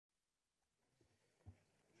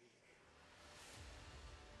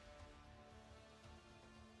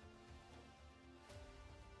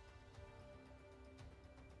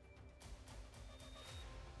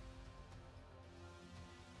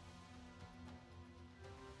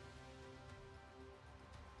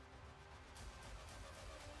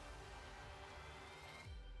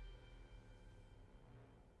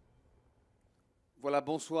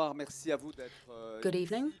Good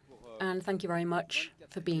evening, and thank you very much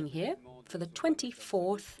for being here for the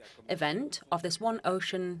 24th event of this One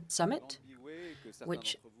Ocean Summit,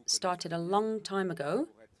 which started a long time ago.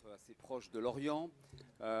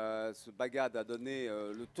 And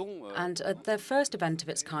the first event of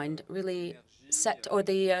its kind really set, or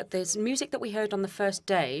this music that we heard on the first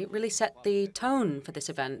day really set the tone for this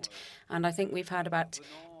event. And I think we've had about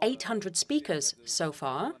 800 speakers so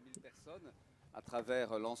far.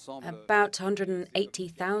 About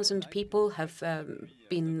 180,000 people have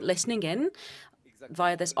been listening in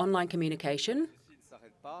via this online communication.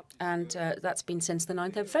 And that's been since the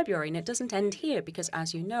 9th of February. And it doesn't end here because,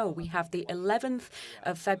 as you know, we have the 11th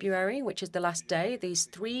of February, which is the last day. These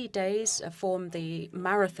 3 days form the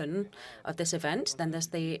marathon of this event. Then there's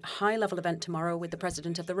the high-level event tomorrow with the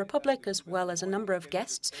President of the Republic, as well as a number of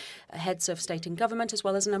guests, heads of state and government, as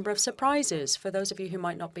well as a number of surprises. For those of you who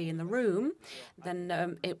might not be in the room,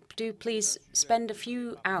 then do please spend a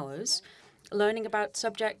few hours learning about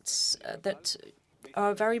subjects that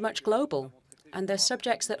are very much global. And they're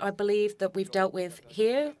subjects that I believe that we've dealt with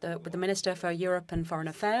here, with the Minister for Europe and Foreign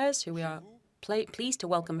Affairs, who we are pleased to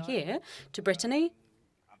welcome here, to Brittany,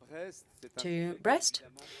 to Brest.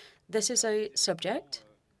 This is a subject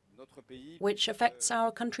which affects our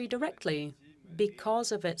country directly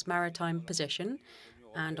because of its maritime position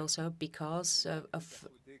and also because of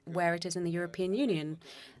where it is in the European Union.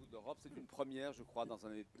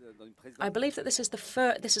 I believe that this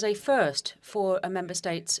is a first for a member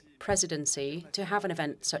state's presidency to have an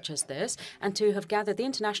event such as this and to have gathered the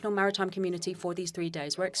international maritime community for these 3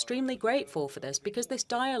 days. We're extremely grateful for this because this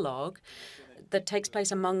dialogue that takes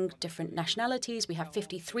place among different nationalities. We have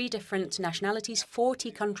 53 different nationalities, 40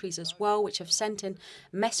 countries as well, which have sent in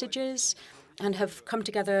messages and have come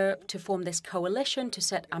together to form this coalition to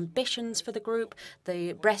set ambitions for the group,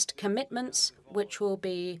 the Brest commitments, which will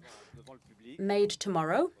be made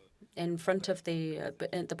tomorrow in front of the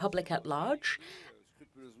public at large.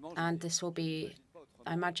 And this will be,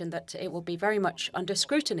 I imagine that it will be very much under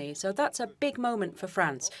scrutiny. So that's a big moment for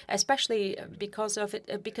France, especially because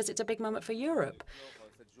it's a big moment for Europe.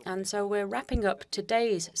 And so we're wrapping up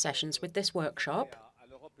today's sessions with this workshop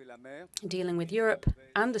dealing with Europe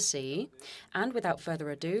and the sea. And without further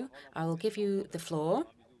ado, I will give you the floor.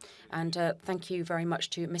 And thank you very much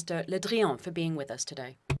to Mr. Drian for being with us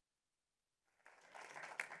today.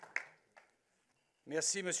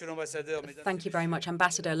 Thank you very much,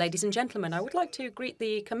 Ambassador. Ladies and gentlemen, I would like to greet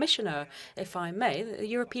the Commissioner, if I may, the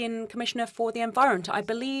European Commissioner for the Environment. I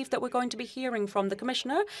believe that we're going to be hearing from the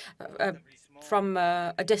Commissioner from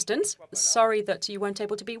a distance. Sorry that you weren't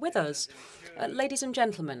able to be with us. Ladies and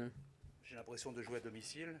gentlemen,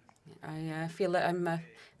 I feel that I'm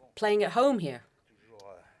playing at home here,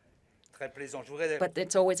 but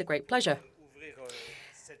it's always a great pleasure.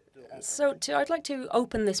 So I'd like to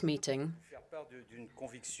open this meeting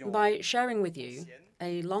by sharing with you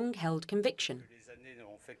a long-held conviction,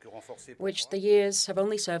 which the years have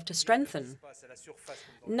only served to strengthen.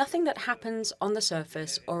 Nothing that happens on the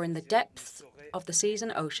surface or in the depths of the seas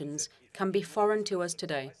and oceans can be foreign to us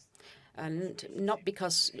today. And not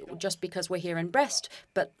just because we're here in Brest,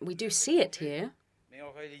 but we do see it here.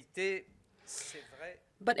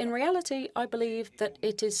 But in reality, I believe that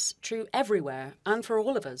it is true everywhere and for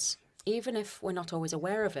all of us, even if we're not always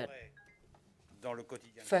aware of it.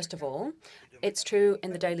 First of all, it's true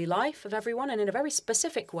in the daily life of everyone and in a very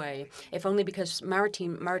specific way, if only because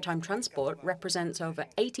maritime transport represents over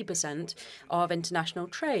 80% of international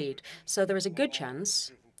trade. So there is a good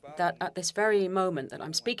chance that at this very moment that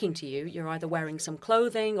I'm speaking to you, you're either wearing some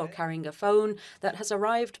clothing or carrying a phone that has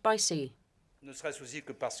arrived by sea.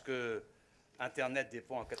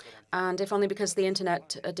 And if only because the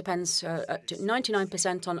internet depends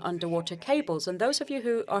 99% on underwater cables. And those of you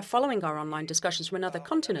who are following our online discussions from another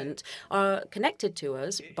continent are connected to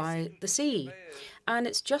us by the sea. And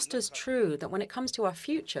it's just as true that when it comes to our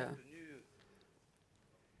future,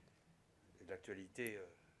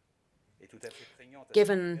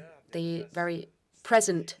 given the very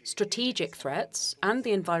present strategic threats and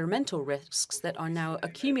the environmental risks that are now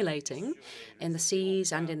accumulating in the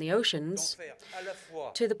seas and in the oceans,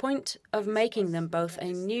 to the point of making them both a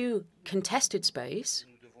new contested space,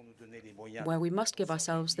 where we must give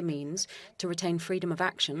ourselves the means to retain freedom of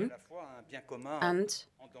action, and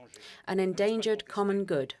an endangered common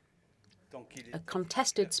good. A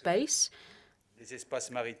contested space,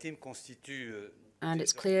 and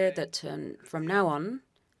it's clear that from now on,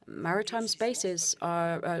 Maritime spaces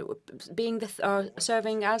are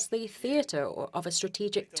serving as the theatre of a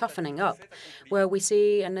strategic toughening up, where we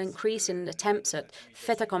see an increase in attempts at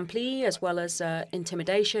fait accompli, as well as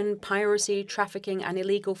intimidation, piracy, trafficking, and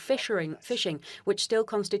illegal fishing, which still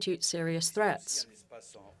constitute serious threats.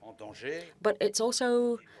 But it's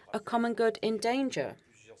also a common good in danger.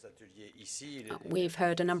 We've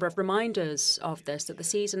heard a number of reminders of this, that the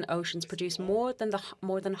seas and oceans produce more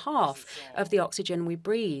than half of the oxygen we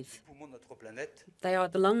breathe. They are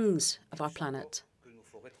the lungs of our planet,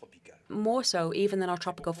 more so even than our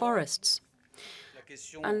tropical forests.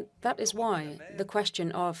 And that is why the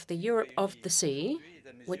question of the Europe of the sea,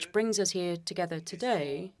 which brings us here together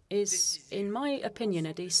today, is, in my opinion,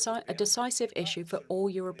 a decisive issue for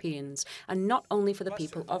all Europeans, and not only for the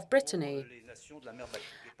people of Brittany,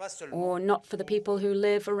 or not for the people who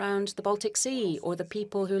live around the Baltic Sea, or the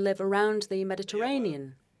people who live around the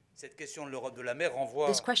Mediterranean.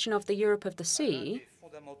 This question of the Europe of the sea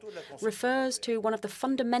refers to one of the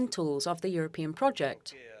fundamentals of the European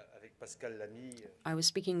project. I was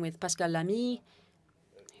speaking with Pascal Lamy,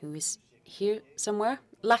 who is here somewhere,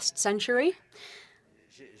 last century.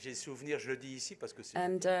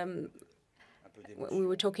 And we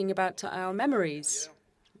were talking about our memories.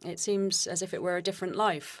 It seems as if it were a different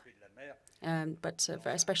life, but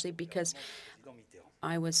especially because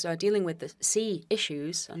I was dealing with the sea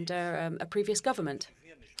issues under a previous government.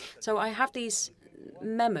 So I have these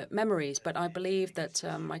memories, but I believe that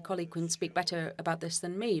my colleague can speak better about this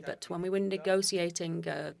than me. But when we were negotiating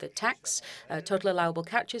the tax, total allowable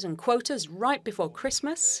catches and quotas right before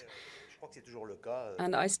Christmas,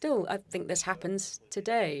 and I think this happens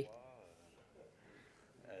today.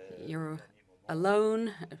 You're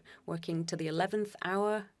alone, working to the 11th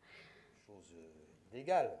hour,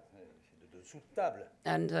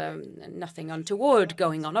 and nothing untoward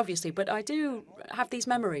going on, obviously, but I do have these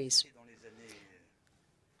memories.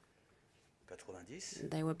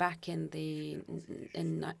 They were back in the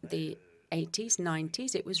 80s,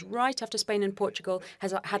 90s. It was right after Spain and Portugal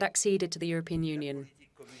had acceded to the European Union.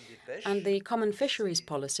 And the common fisheries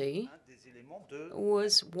policy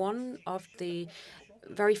was one of the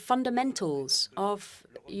very fundamentals of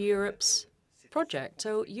Europe's project.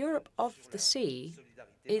 So Europe of the sea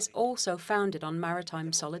is also founded on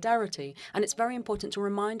maritime solidarity. And it's very important to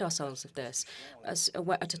remind ourselves of this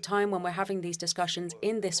at a time when we're having these discussions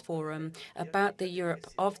in this forum about the Europe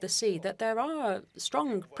of the sea, that there are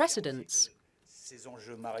strong precedents.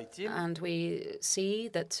 And we see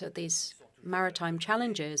that these maritime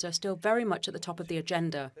challenges are still very much at the top of the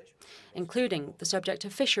agenda, including the subject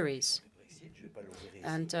of fisheries.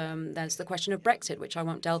 And there's the question of Brexit, which I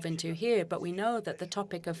won't delve into here, but we know that the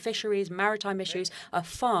topic of fisheries, maritime issues, are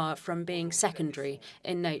far from being secondary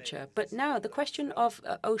in nature. But now the question of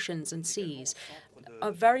oceans and seas are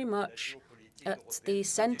very much at the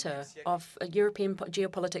center of European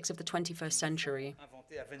geopolitics of the 21st century,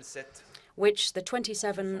 which the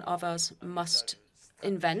 27 of us must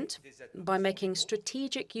invent by making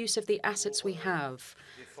strategic use of the assets we have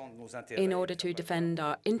in order to defend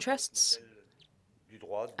our interests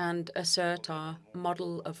and assert our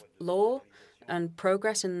model of law and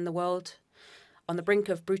progress in the world on the brink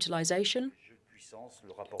of brutalization,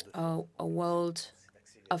 a world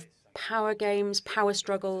of power games, power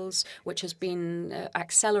struggles, which has been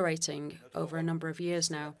accelerating over a number of years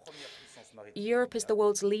now. Europe is the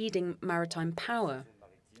world's leading maritime power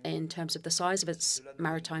in terms of the size of its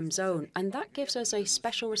maritime zone. And that gives us a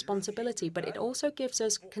special responsibility, but it also gives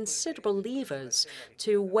us considerable levers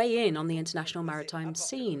to weigh in on the international maritime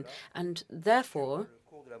scene and therefore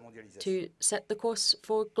to set the course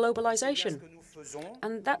for globalization.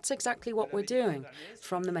 And that's exactly what we're doing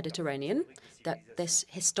from the Mediterranean, this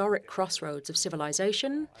historic crossroads of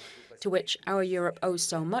civilization to which our Europe owes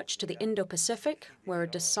so much, to the Indo-Pacific, where a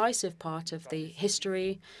decisive part of the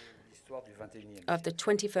history of the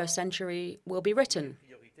 21st century will be written.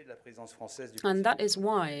 And that is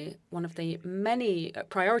why one of the many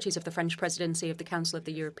priorities of the French presidency of the Council of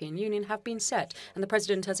the European Union have been set, and the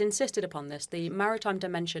President has insisted upon this. The maritime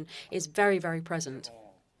dimension is very, very present.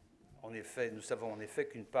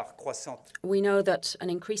 We know that an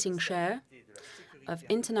increasing share of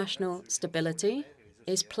international stability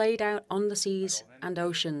is played out on the seas and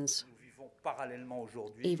oceans,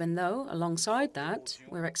 even though, alongside that,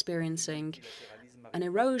 we're experiencing an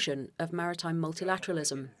erosion of maritime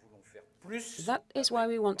multilateralism. That is why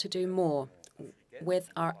we want to do more with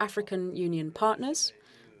our African Union partners.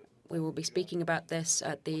 We will be speaking about this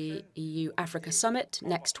at the EU-Africa Summit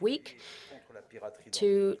next week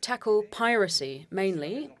to tackle piracy,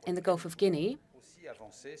 mainly in the Gulf of Guinea.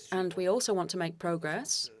 And we also want to make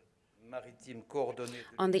progress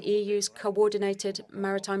on the EU's coordinated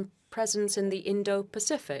maritime presence in the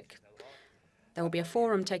Indo-Pacific. There will be a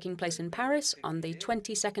forum taking place in Paris on the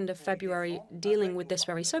 22nd of February dealing with this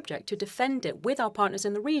very subject to defend it with our partners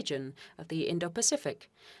in the region of the Indo-Pacific.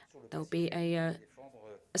 There will be a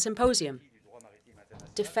symposium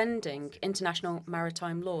defending international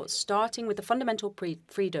maritime laws, starting with the fundamental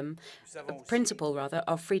principle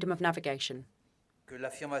of freedom of navigation.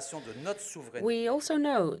 We also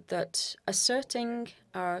know that asserting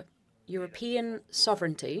our European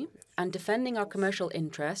sovereignty and defending our commercial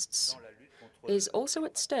interests is also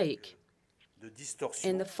at stake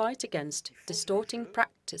in the fight against distorting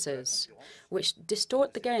practices which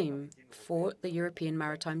distort the game for the European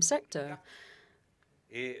maritime sector.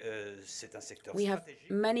 We have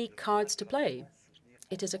many cards to play.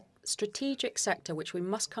 It is a strategic sector which we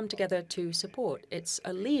must come together to support. It's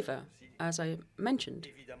a lever, as I mentioned.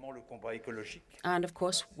 And of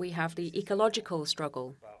course, we have the ecological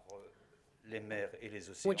struggle,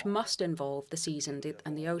 which must involve the seas and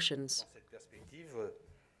the oceans.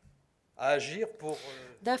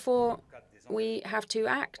 Therefore, we have to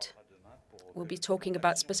act. We'll be talking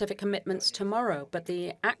about specific commitments tomorrow, but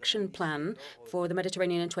the action plan for the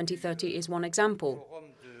Mediterranean in 2030 is one example.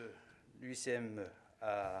 The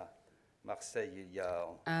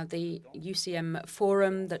UCM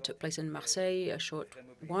forum that took place in Marseille a short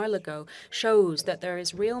while ago shows that there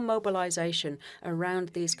is real mobilization around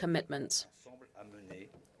these commitments.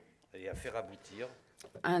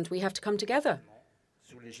 And we have to come together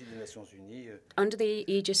under the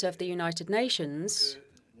aegis of the United Nations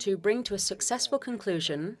to bring to a successful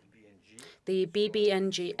conclusion the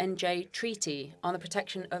BBNJ Treaty on the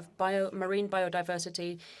protection of marine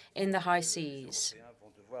biodiversity in the high seas.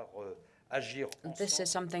 This is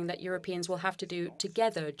something that Europeans will have to do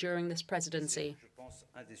together during this presidency.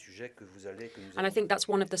 And I think that's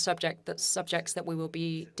one of the subjects that we will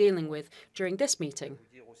be dealing with during this meeting.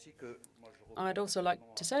 I'd also like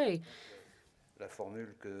to say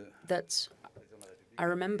that I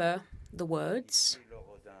remember the words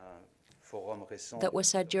that were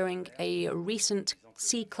said during a recent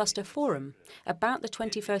Sea Cluster Forum about the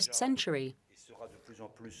 21st century,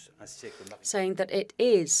 saying that it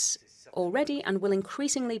is already and will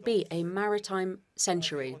increasingly be a maritime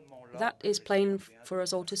century. That is plain for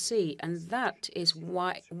us all to see, and that is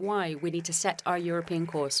why we need to set our European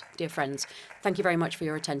course, dear friends. Thank you very much for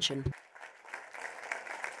your attention.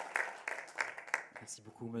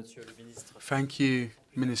 Thank you,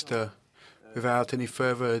 Minister. Without any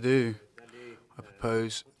further ado, I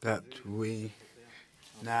propose that we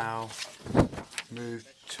now move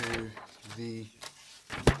to the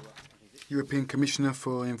European Commissioner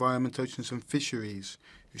for Environment, Oceans and Fisheries,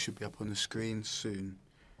 who should be up on the screen soon.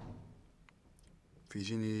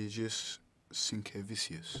 Virginijus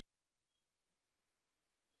Sinkevicius.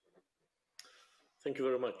 Thank you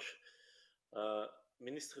very much.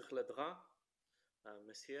 Ministre Ledra,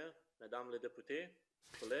 Messieurs, Mesdames les députés,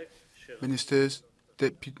 collègues, chers Ministers,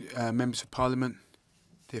 members of Parliament,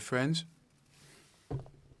 dear friends.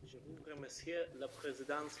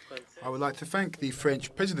 I would like to thank the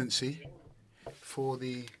French presidency for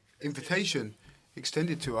the invitation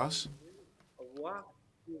extended to us.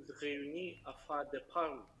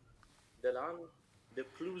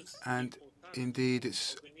 And indeed,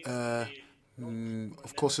 it's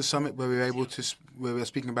of course a summit where we're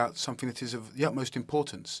speaking about something that is of the utmost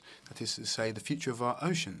importance, that is to say, the future of our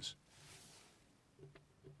oceans.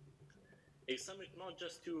 A summit not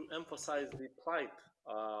just to emphasize the plight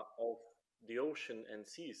of the ocean and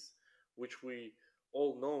seas, which we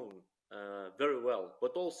all know very well,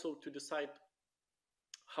 but also to decide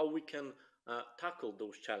how we can tackle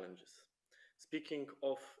those challenges. Speaking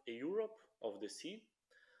of a Europe of the sea,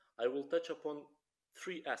 I will touch upon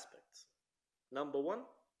three aspects. Number one,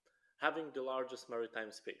 having the largest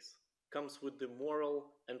maritime space comes with the moral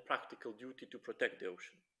and practical duty to protect the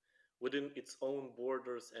ocean within its own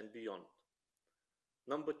borders and beyond.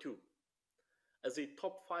 Number two, as a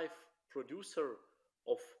top 5 producer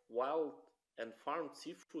of wild and farmed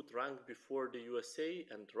seafood ranked before the USA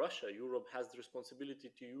and Russia, Europe has the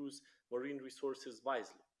responsibility to use marine resources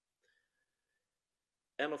wisely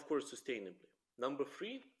and, of course, sustainably. Number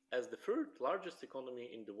 3, as the third largest economy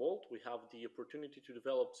in the world, we have the opportunity to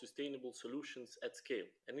develop sustainable solutions at scale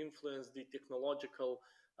and influence the technological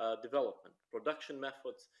development, production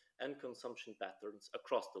methods, and consumption patterns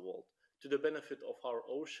across the world to the benefit of our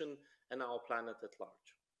ocean and our planet at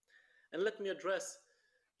large. And let me address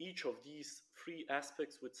each of these three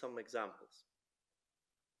aspects with some examples.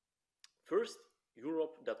 First,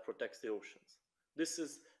 Europe that protects the oceans. This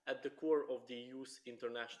is at the core of the EU's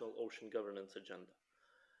international ocean governance agenda.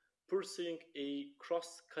 pursuing a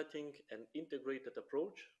cross-cutting and integrated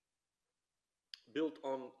approach built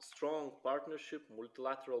on strong partnership,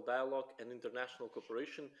 multilateral dialogue, and international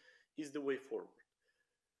cooperation is the way forward.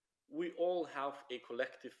 We all have a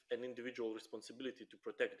collective and individual responsibility to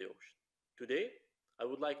protect the ocean. Today, I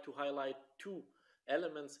would like to highlight two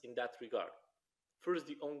elements in that regard. First,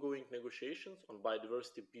 the ongoing negotiations on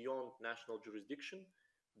biodiversity beyond national jurisdiction.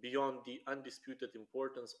 Beyond the undisputed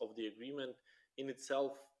importance of the agreement in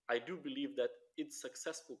itself, I do believe that its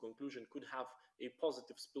successful conclusion could have a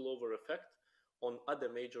positive spillover effect on other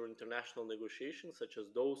major international negotiations, such as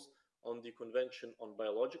those on the Convention on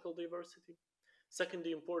Biological Diversity. Second,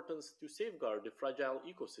 the importance to safeguard the fragile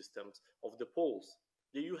ecosystems of the poles.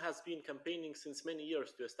 The EU has been campaigning since many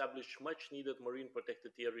years to establish much-needed marine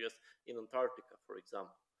protected areas in Antarctica, for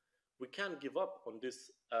example. We can't give up on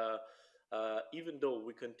this, even though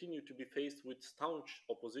we continue to be faced with staunch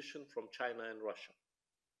opposition from China and Russia.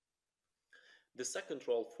 The second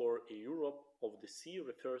role for a Europe of the sea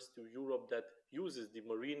refers to Europe that uses the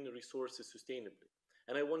marine resources sustainably.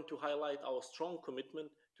 And I want to highlight our strong commitment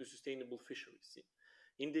to sustainable fisheries.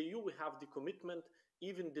 In the EU, we have the commitment,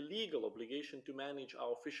 even the legal obligation to manage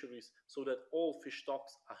our fisheries so that all fish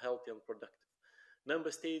stocks are healthy and productive. Member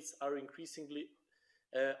states are increasingly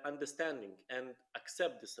understanding and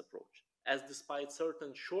accept this approach, as despite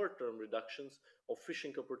certain short-term reductions of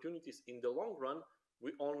fishing opportunities, in the long run,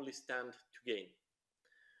 we only stand to gain.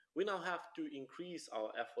 We now have to increase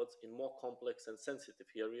our efforts in more complex and sensitive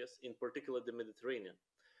areas, in particular the Mediterranean,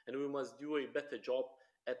 and we must do a better job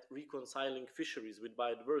at reconciling fisheries with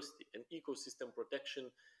biodiversity and ecosystem protection,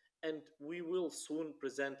 and we will soon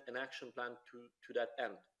present an action plan to that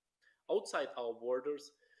end. Outside our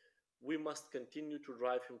borders, we must continue to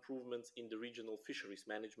drive improvements in the regional fisheries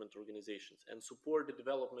management organizations and support the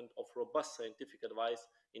development of robust scientific advice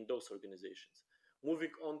in those organizations.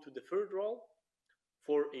 Moving on to the third role,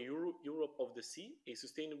 for a Europe of the sea, a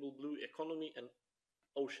sustainable blue economy and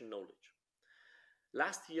ocean knowledge.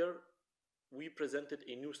 Last year, we presented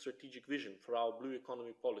a new strategic vision for our blue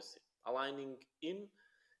economy policy, aligning in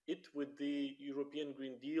it with the European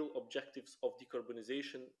Green Deal objectives of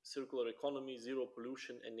decarbonization, circular economy, zero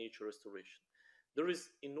pollution, and nature restoration. There is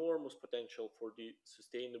enormous potential for the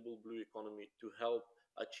sustainable blue economy to help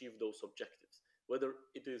achieve those objectives, whether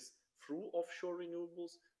it is through offshore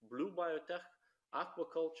renewables, blue biotech,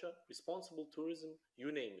 aquaculture, responsible tourism,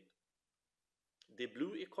 you name it. The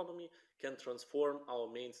blue economy can transform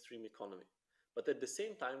our mainstream economy. But at the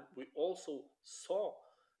same time, we also saw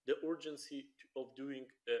the urgency of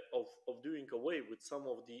doing away with some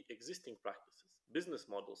of the existing practices, business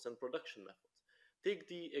models, and production methods. Take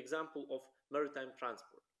the example of maritime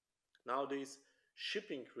transport. Nowadays,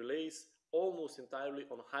 shipping relies almost entirely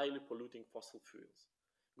on highly polluting fossil fuels.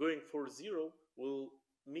 Going for zero will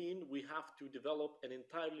mean we have to develop an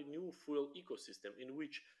entirely new fuel ecosystem in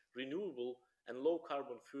which renewable and low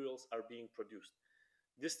carbon fuels are being produced,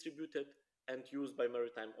 distributed, and used by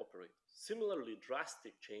maritime operators. Similarly,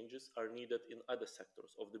 drastic changes are needed in other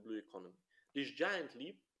sectors of the blue economy. This giant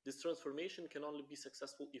leap, this transformation can only be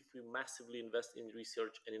successful if we massively invest in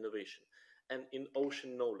research and innovation and in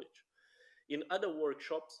ocean knowledge. In other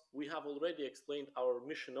workshops, we have already explained our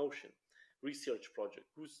Mission Ocean research project,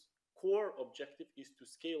 whose core objective is to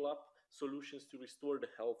scale up solutions to restore the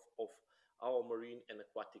health of our marine and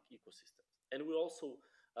aquatic ecosystems. And we also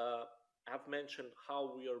have mentioned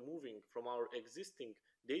how we are moving from our existing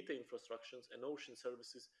data infrastructures and ocean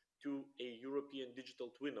services to a European digital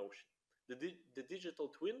twin ocean. The digital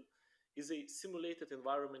twin is a simulated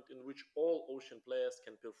environment in which all ocean players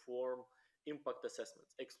can perform impact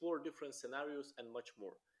assessments, explore different scenarios, and much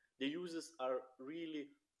more. The uses are really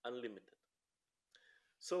unlimited.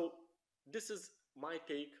 So this is my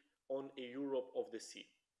take on a Europe of the sea.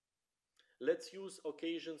 Let's use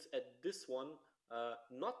occasions at this one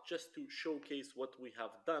not just to showcase what we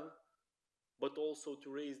have done, but also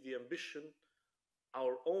to raise the ambition,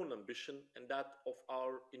 our own ambition, and that of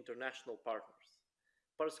our international partners.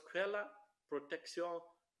 Parce que la protection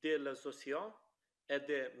des océans et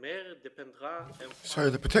des mers dépendra. So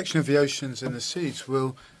the protection of the oceans and the seas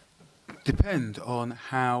will depend on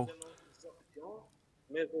how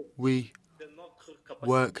we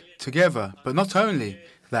work together. But not only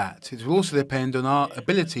that, it will also depend on our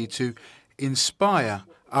ability to inspire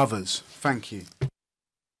others. Thank you.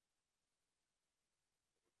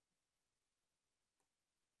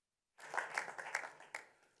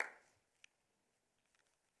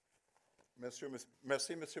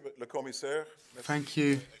 Thank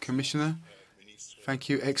you, Commissioner. Thank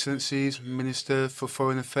you, Excellencies, Minister for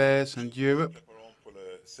Foreign Affairs and Europe.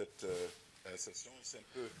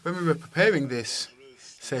 When we were preparing this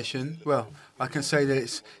session. Well, I can say that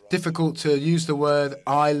it's difficult to use the word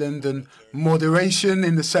island and moderation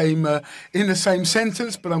in the same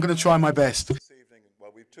sentence, but I'm going to try my best. This evening,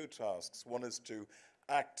 well, we have two tasks. One is to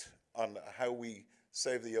act on how we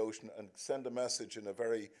save the ocean and send a message in a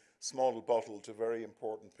very small bottle to very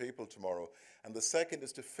important people tomorrow. And the second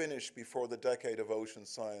is to finish before the decade of ocean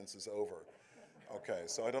science is over. Okay,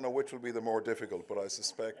 so I don't know which will be the more difficult, but I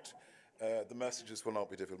suspect the messages will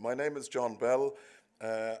not be difficult. My name is John Bell,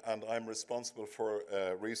 and I'm responsible for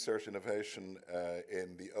research innovation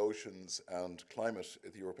in the oceans and climate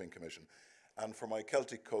at the European Commission. And for my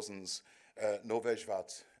Celtic cousins,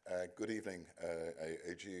 Novejvat, good evening,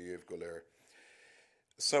 Jean-Yves Goller.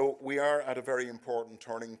 So we are at a very important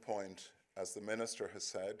turning point, as the Minister has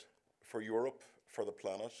said, for Europe, for the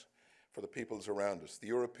planet, for the peoples around us. The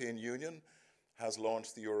European Union has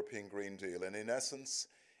launched the European Green Deal, and in essence,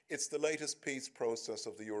 it's the latest peace process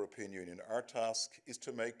of the European Union. Our task is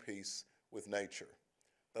to make peace with nature.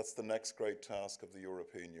 That's the next great task of the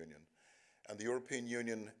European Union. And the European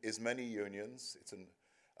Union is many unions. It's a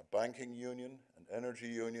banking union, an energy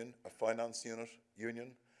union, a finance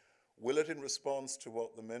union. Will it, in response to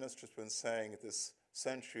what the Minister's been saying at this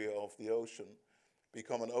century of the ocean,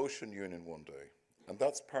 become an ocean union one day? And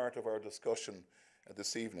that's part of our discussion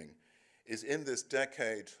this evening, is in this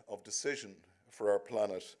decade of decision for our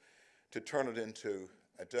planet to turn it into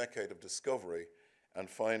a decade of discovery and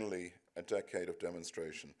finally a decade of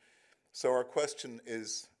demonstration. So our question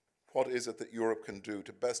is, what is it that Europe can do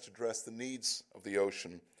to best address the needs of the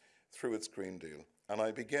ocean through its Green Deal? And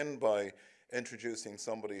I begin by introducing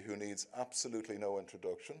somebody who needs absolutely no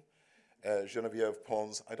introduction, Geneviève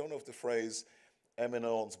Pons. I don't know if the phrase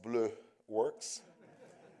éminence bleue works,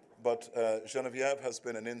 but Geneviève has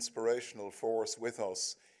been an inspirational force with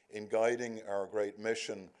us in guiding our great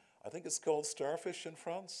mission. I think it's called Starfish in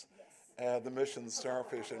France? Yes. The mission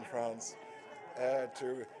Starfish in France.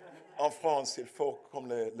 En France, il faut comme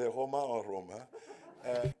les Romains en Rome.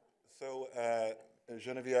 So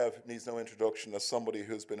Geneviève needs no introduction as somebody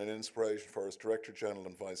who's been an inspiration for us, Director General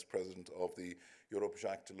and Vice President of the Europe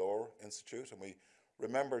Jacques Delors Institute. And we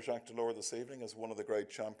remember Jacques Delors this evening as one of the great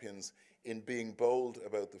champions in being bold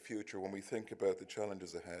about the future when we think about the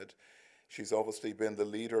challenges ahead. She's obviously been the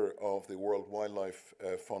leader of the World Wildlife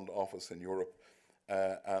Fund office in Europe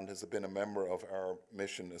and has been a member of our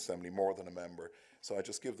mission assembly, more than a member. So I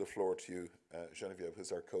just give the floor to you, Geneviève,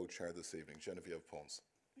 who's our co-chair this evening. Geneviève Pons.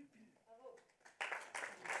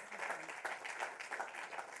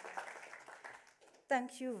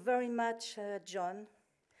 Thank you very much, John.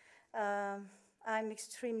 I'm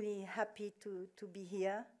extremely happy to be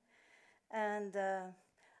here. And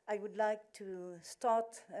I would like to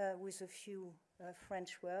start with a few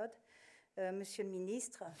French words. Monsieur le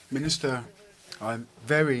Ministre. Minister, I'm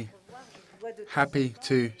very happy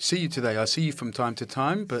to see you today. I see you from time to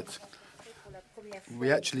time, but we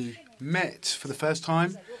actually met for the first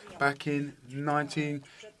time back in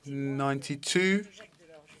 1992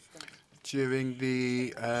 during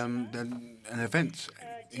an event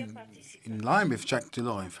in line with Jacques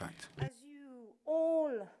Delors, in fact. As you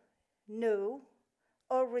all know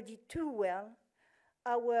already too well,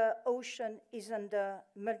 our ocean is under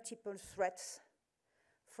multiple threats,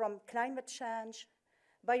 from climate change,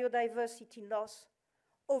 biodiversity loss,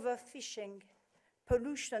 overfishing,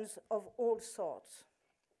 pollutions of all sorts.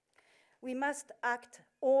 We must act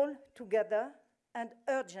all together and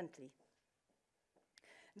urgently.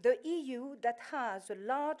 The EU, that has the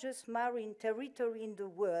largest marine territory in the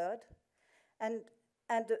world and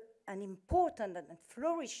an important and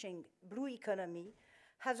flourishing blue economy,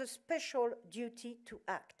 has a special duty to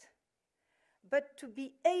act. But to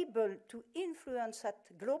be able to influence at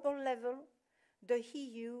global level, the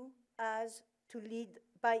EU has to lead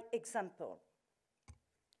by example.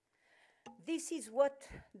 This is what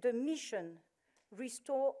the mission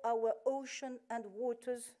Restore Our Ocean and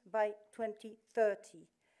Waters by 2030,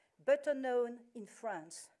 better known in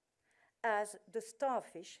France as the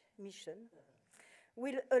Starfish mission,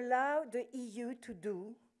 will allow the EU to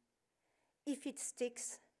do if it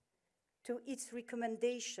sticks to its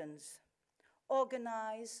recommendations,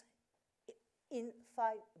 organized in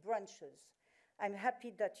 5 branches. I'm happy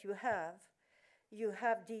that you have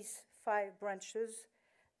these 5 branches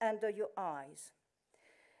under your eyes.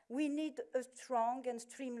 We need a strong and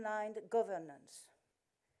streamlined governance.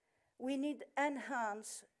 We need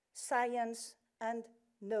enhanced science and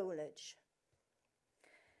knowledge.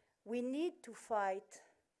 We need to fight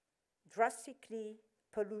drastically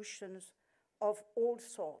pollutions of all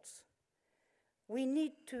sorts. We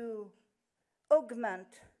need to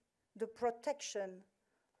augment the protection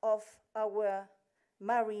of our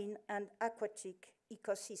marine and aquatic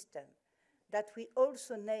ecosystem that we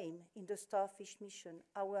also name in the Starfish mission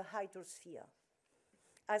our hydrosphere,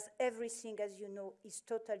 as everything, as you know, is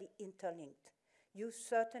totally interlinked. You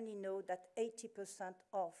certainly know that 80%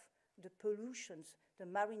 of the pollutions, the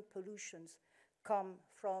marine pollutions, come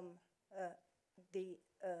from the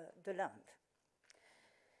land.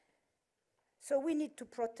 So we need to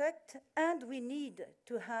protect, and we need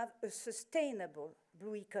to have a sustainable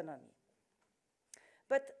blue economy.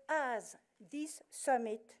 But as this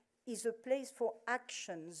summit is a place for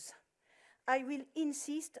actions, I will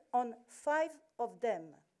insist on 5 of them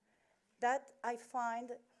that I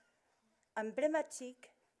find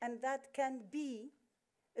emblematic and that can be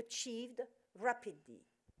achieved rapidly.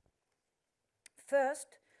 First,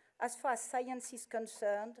 as far as science is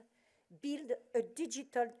concerned, build a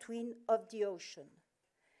digital twin of the ocean.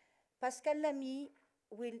 Pascal Lamy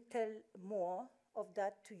will tell more of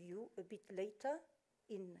that to you a bit later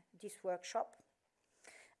in this workshop.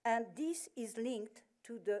 And this is linked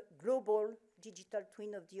to the global digital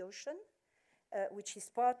twin of the ocean, which is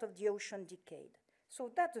part of the ocean decade.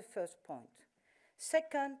 So that's the first point.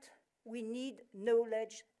 Second, we need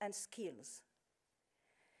knowledge and skills.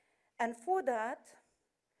 And for that,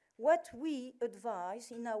 what we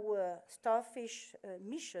advise in our Starfish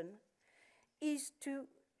mission is to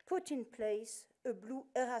put in place a Blue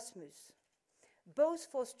Erasmus, both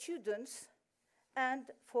for students and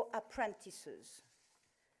for apprentices,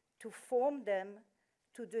 to form them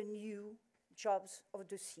to the new jobs of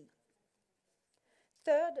the sea.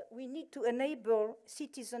 Third, we need to enable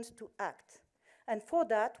citizens to act. And for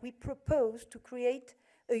that, we propose to create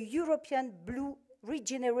a European Blue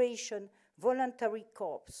Regeneration Voluntary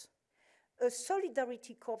Corps. A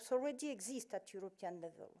solidarity corps already exists at European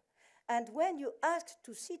level. And when you ask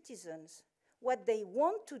to citizens what they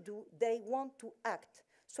want to do, they want to act.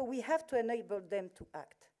 So we have to enable them to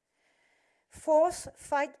act. Fourth,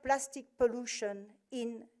 fight plastic pollution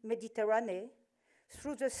in Mediterranean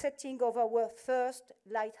through the setting of our first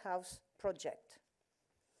lighthouse project.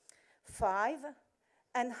 5,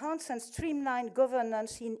 enhance and streamline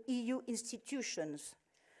governance in EU institutions.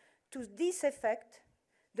 To this effect,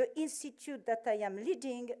 the institute that I am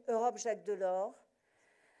leading, Europe Jacques Delors,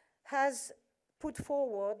 has put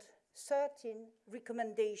forward 13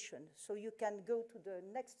 recommendations. So you can go to the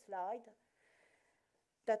next slide.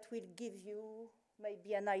 That will give you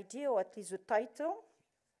maybe an idea, or at least the title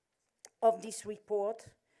of this report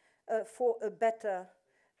for a better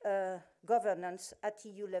governance at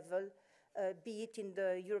EU level, be it in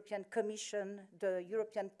the European Commission, the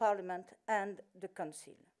European Parliament, and the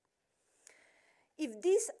Council. If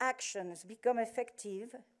these actions become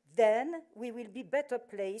effective, then we will be better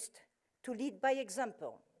placed to lead by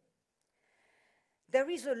example. There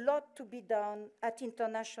is a lot to be done at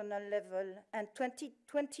international level, and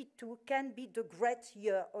 2022 can be the great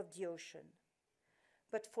year of the ocean.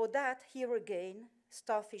 But for that, here again,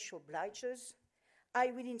 Starfish obliges.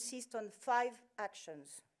 I will insist on 5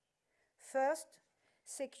 actions. First,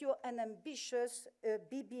 secure an ambitious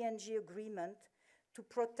BBNG agreement to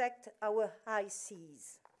protect our high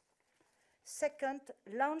seas. Second,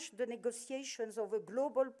 launch the negotiations of a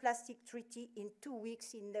global plastic treaty in 2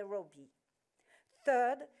 weeks in Nairobi.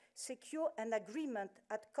 Third, secure an agreement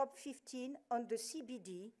at COP15 on the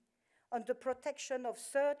CBD, on the protection of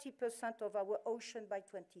 30% of our ocean by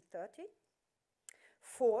 2030.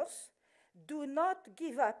 Fourth, do not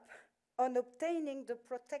give up on obtaining the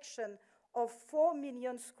protection of 4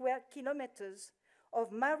 million square kilometers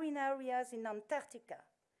of marine areas in Antarctica,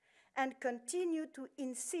 and continue to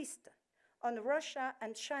insist on Russia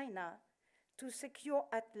and China to secure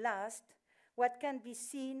at last what can be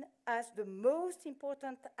seen as the most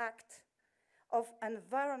important act of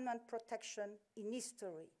environment protection in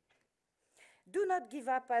history. Do not give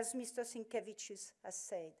up, as Mr. Sinkevicius has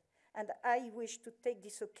said, and I wish to take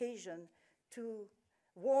this occasion to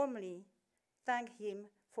warmly thank him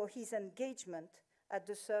for his engagement at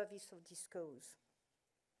the service of this cause.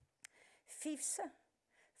 Fifth,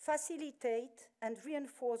 facilitate and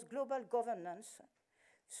reinforce global governance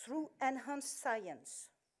through enhanced science,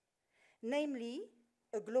 namely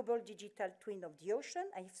a global digital twin of the ocean,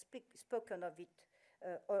 I've spoken of it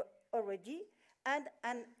already, and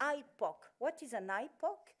an IPOC. What is an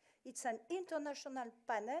IPOC? It's an international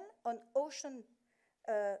panel on ocean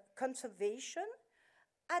conservation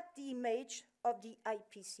at the image of the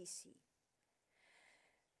IPCC.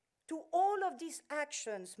 To all of these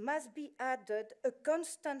actions must be added a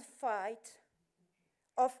constant fight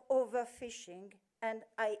of overfishing and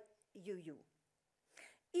IUU.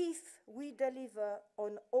 If we deliver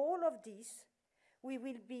on all of this, we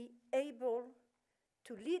will be able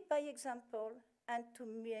to lead by example and to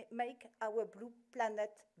make our blue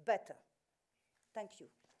planet better. Thank you.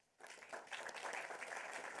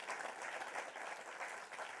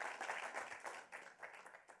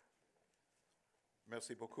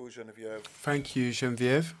 Merci beaucoup, Geneviève. Thank you,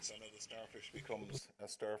 Geneviève. So now the Starfish becomes a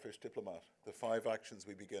Starfish diplomat. The 5 actions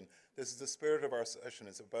we begin. This is the spirit of our session.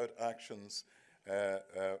 It's about actions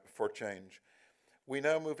for change. We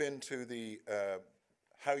now move into the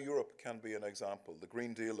how Europe can be an example. The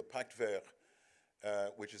Green Deal, the PACT Vert,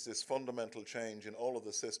 which is this fundamental change in all of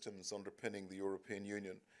the systems underpinning the European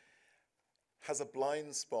Union, has a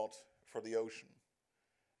blind spot for the ocean.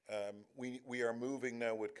 We are moving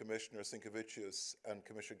now with Commissioner Sinkevicius and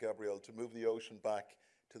Commissioner Gabriel to move the ocean back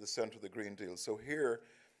to the centre of the Green Deal. So here,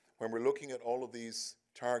 when we're looking at all of these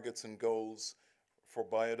targets and goals for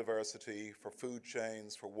biodiversity, for food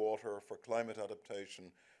chains, for water, for climate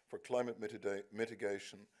adaptation, for climate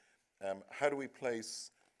mitigation, how do we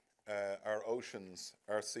place our oceans,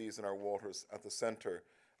 our seas and our waters at the centre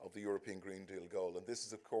of the European Green Deal goal? And this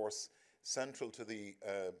is, of course, central to the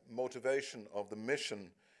motivation of the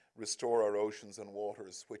mission Restore Our Oceans and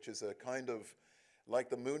Waters, which is a kind of, like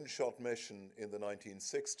the moonshot mission in the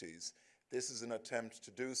 1960s, this is an attempt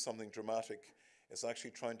to do something dramatic. It's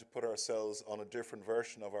actually trying to put ourselves on a different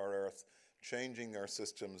version of our Earth, changing our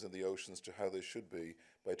systems in the oceans to how they should be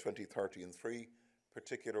by 2030 in 3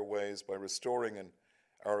 particular ways: by restoring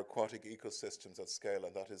our aquatic ecosystems at scale,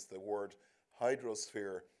 and that is the word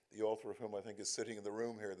hydrosphere, the author of whom I think is sitting in the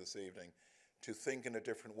room here this evening, to think in a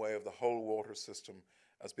different way of the whole water system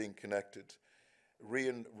as being connected,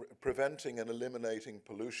 preventing and eliminating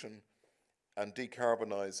pollution, and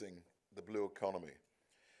decarbonising the blue economy.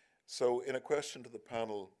 So in a question to the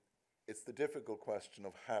panel, it's the difficult question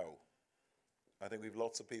of how. I think we've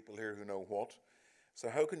lots of people here who know what. So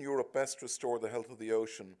how can Europe best restore the health of the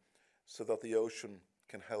ocean so that the ocean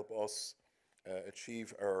can help us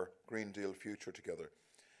achieve our Green Deal future together?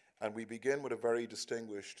 And we begin with a very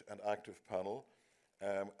distinguished and active panel.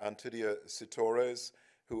 Antidia Citores,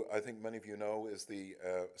 who I think many of you know is the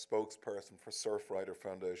spokesperson for Surfrider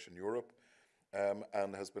Foundation Europe,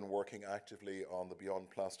 and has been working actively on the Beyond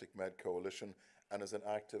Plastic Med Coalition, and is an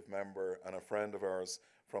active member and a friend of ours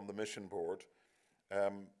from the Mission Board.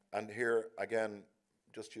 And here, again,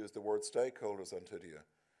 just use the word stakeholders, Antidia.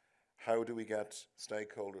 How do we get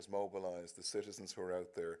stakeholders mobilized, the citizens who are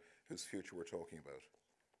out there whose future we're talking about?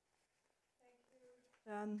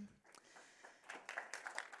 Thank you.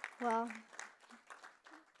 Well,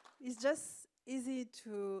 it's just easy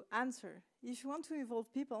to answer. If you want to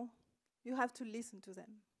involve people, you have to listen to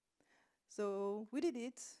them. So we did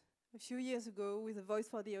it a few years ago with the Voice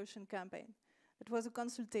for the Ocean campaign. It was a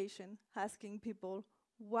consultation asking people,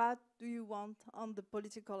 what do you want on the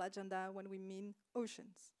political agenda when we mean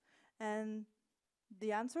oceans? And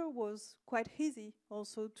the answer was quite easy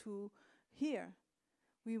also to hear.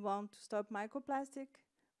 We want to stop microplastic.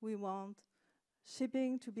 We want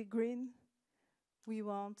shipping to be green. We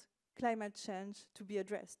want climate change to be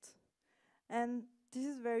addressed. And this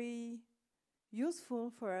is very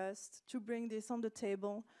useful for us to bring this on the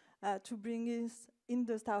table, to bring this in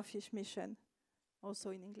the Starfish mission,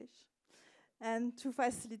 also in English, and to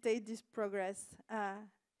facilitate this progress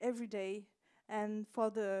every day and for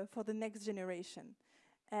the next generation.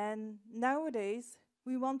 And nowadays,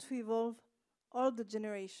 we want to involve all the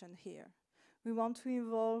generation here. We want to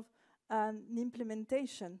involve an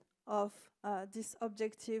implementation of this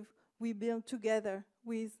objective we built together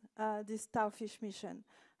with this Starfish mission,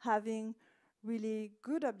 having really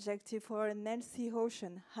good objective for an healthy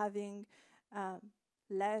ocean, having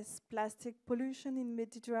less plastic pollution in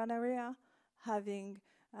Mediterranean area, having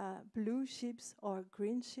blue ships or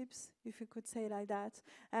green ships, if you could say like that,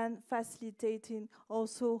 and facilitating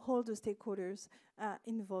also all the stakeholders'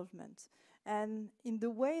 involvement. And in the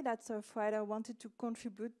way that Surfrider wanted to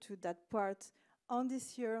contribute to that part on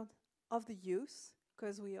this year of the youth,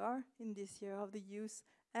 because we are in this year of the youth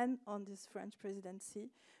and on this French presidency,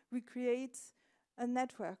 we create a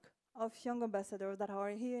network of young ambassadors that are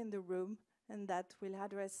here in the room and that will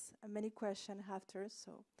address many questions after,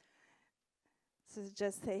 so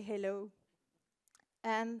just say hello.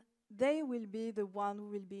 And they will be the one who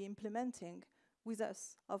will be implementing with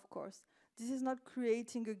us, of course. This is not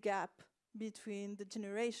creating a gap between the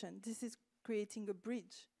generation. This is creating a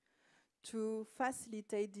bridge to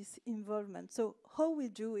facilitate this involvement. So how we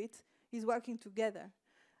do it is working together,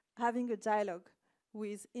 having a dialogue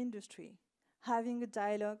with industry, having a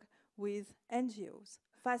dialogue with NGOs,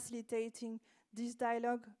 facilitating this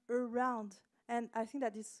dialogue around. And I think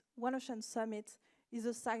that this One Ocean Summit is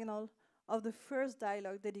a signal of the first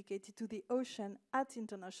dialogue dedicated to the ocean at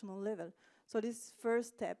international level. So this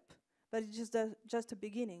first step, but it's just a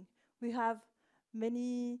beginning. We have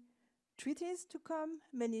many treaties to come,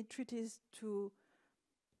 many treaties to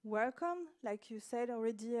work on, like you said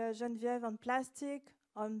already, Geneviève, on plastic,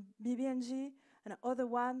 on BBNG, and other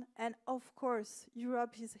one. And of course,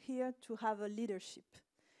 Europe is here to have a leadership.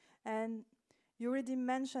 And you already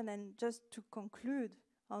mentioned, and just to conclude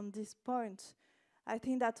on this point, I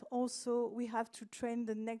think that also we have to train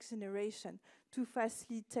the next generation to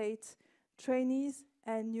facilitate trainees,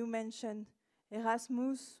 and you mentioned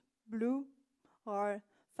Erasmus, Blue, or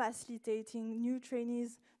facilitating new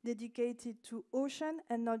trainees dedicated to ocean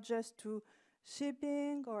and not just to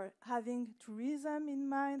shipping or having tourism in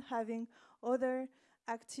mind, having other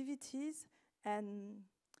activities. And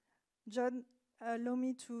John, allow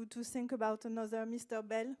me to think about another Mr.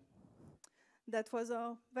 Bell that was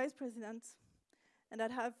our vice president and that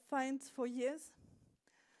I have found for years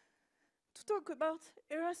to talk about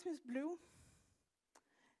Erasmus Blue.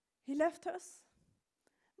 He left us,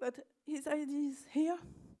 but his idea is here,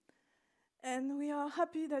 and we are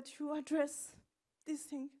happy that you address this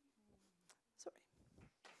thing. Sorry.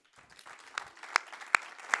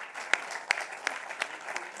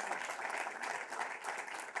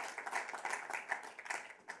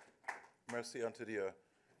 Merci, Antidia.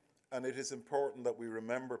 And it is important that we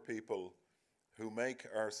remember people who make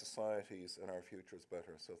our societies and our futures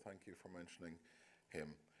better. So thank you for mentioning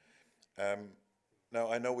him. Now,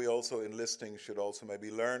 I know we also, in listening, should also maybe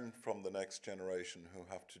learn from the next generation who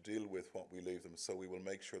have to deal with what we leave them. So we will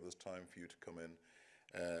make sure there's time for you to come in.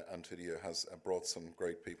 Antidia has brought some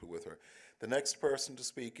great people with her. The next person to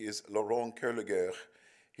speak is Laurent Kerleguer.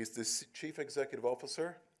 He's the Chief Executive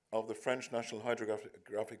Officer of the French National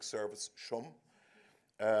Hydrographic Service, SHOM.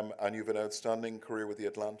 And you've an outstanding career with the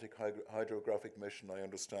Atlantic Hydrographic Mission, I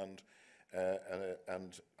understand,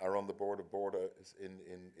 and are on the board of BORDA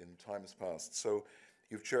in times past. So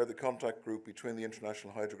you've chaired the contact group between the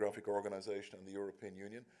International Hydrographic Organization and the European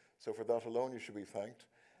Union. So for that alone, you should be thanked.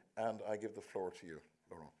 And I give the floor to you,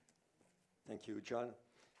 Laurent. Thank you, John.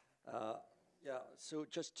 So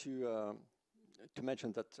just to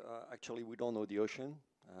mention that actually we don't know the ocean.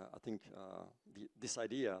 I think this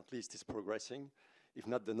idea, at least, is progressing, if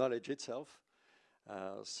not the knowledge itself.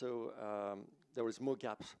 So there is more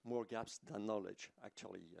gaps than knowledge,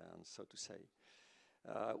 actually, so to say.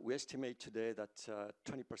 We estimate today that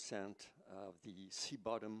 20% of the sea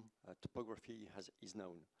bottom topography is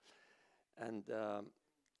known. And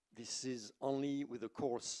this is only with a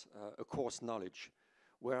coarse knowledge,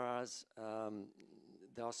 whereas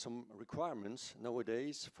there are some requirements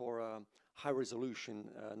nowadays for high-resolution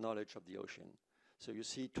knowledge of the ocean. So you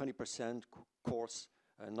see 20% coarse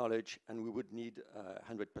knowledge, and we would need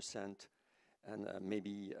 100% and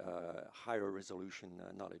maybe higher resolution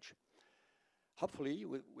knowledge. Hopefully,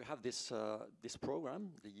 we have this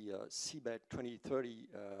program, the Seabed 2030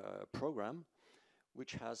 program,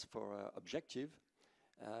 which has for objective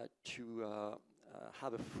to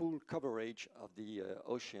have a full coverage of the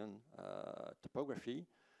ocean topography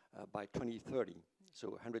by 2030,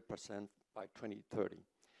 so 100% by 2030.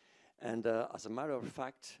 And as a matter of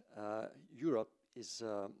fact, Europe is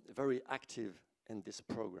very active in this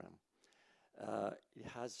program. It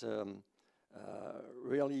has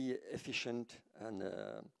really efficient and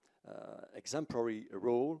exemplary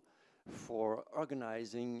role for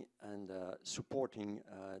organizing and supporting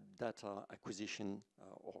data acquisition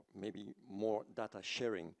or maybe more data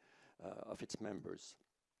sharing of its members.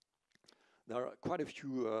 There are quite a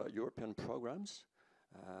few European programs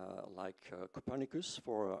like Copernicus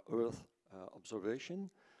for Earth observation,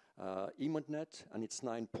 EMODNet and its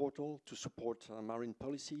 9 portal to support marine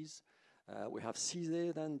policies. We have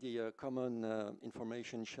CISE, then the Common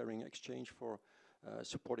Information Sharing Exchange for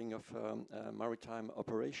supporting of maritime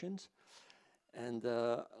operations. And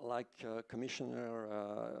like Commissioner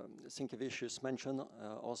Sinkevicius mentioned,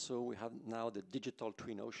 also we have now the digital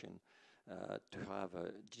twin ocean to have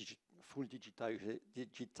a full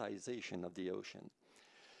digitization of the ocean.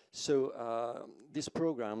 So these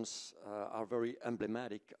programs are very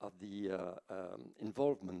emblematic of the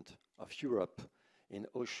involvement of Europe in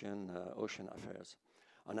ocean affairs.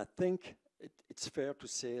 And I think it's fair to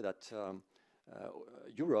say that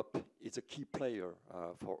Europe is a key player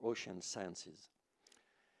for ocean sciences.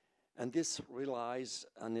 And this relies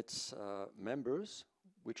on its members,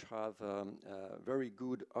 which have a very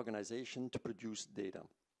good organization to produce data.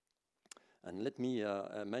 And let me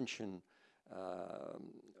mention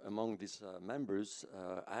among these members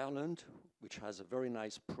Ireland, which has a very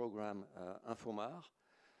nice program, Infomar,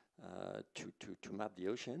 to map the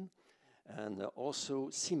ocean, and also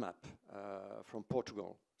CMAP from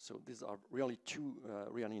Portugal. So these are really two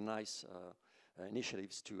really nice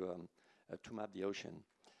initiatives to to map the ocean.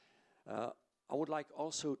 I would like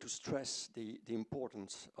also to stress the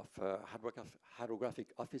importance of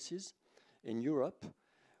hydrographic offices in Europe,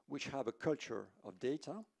 which have a culture of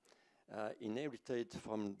data inherited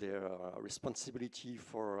from their responsibility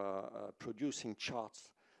for producing charts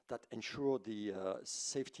that ensure the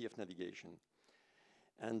safety of navigation.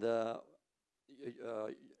 And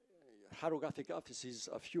hydrographic offices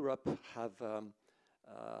of Europe have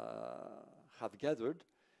gathered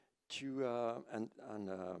to and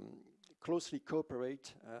closely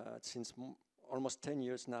cooperate since almost 10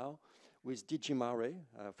 years now with DG Mare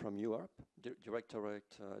from Europe,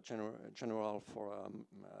 Directorate General for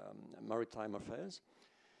Maritime Affairs.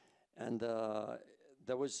 And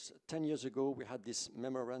there was 10 years ago, we had this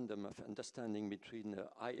memorandum of understanding between the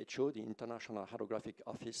IHO, the International Hydrographic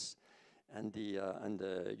Office, and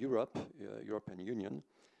the European Union,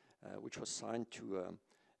 which was signed to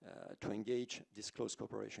engage this close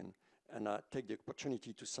cooperation. And I take the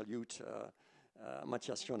opportunity to salute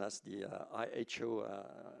Matthias Jonas, the IHO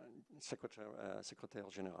Secretary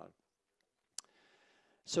General.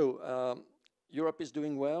 So Europe is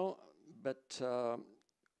doing well, but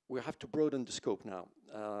we have to broaden the scope now.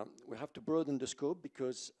 We have to broaden the scope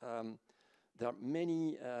because there are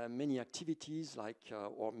many activities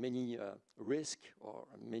or many risks or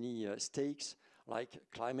many stakes like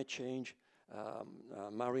climate change,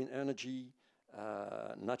 marine energy,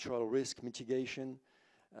 natural risk mitigation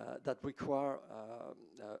that require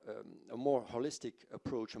a more holistic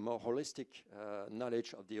approach, a more holistic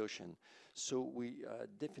knowledge of the ocean. So we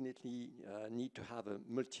definitely need to have a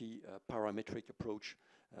multi-parametric approach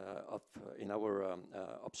in our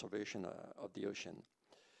observation of the ocean.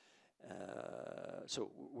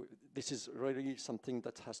 So this is really something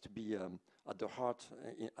that has to be at the heart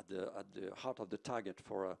of the target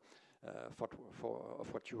for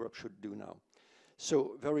what Europe should do now.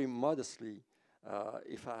 So very modestly,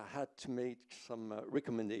 if I had to make some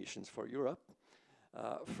recommendations for Europe,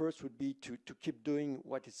 first would be to keep doing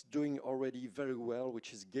what it's doing already very well,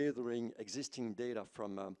 which is gathering existing data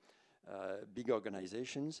from big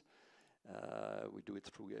organizations. We do it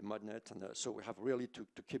through ModNet, and so we have really to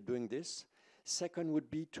keep doing this. Second would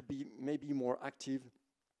be to be maybe more active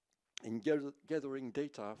in gathering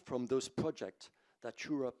data from those projects that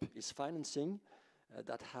Europe is financing,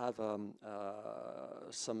 that have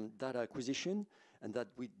some data acquisition, and that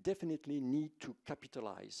we definitely need to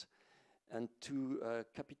capitalize. And to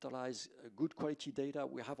capitalize good quality data,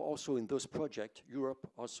 we have also in those projects, Europe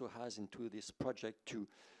also has into this project to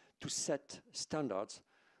set standards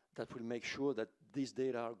that will make sure that these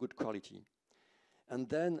data are good quality. And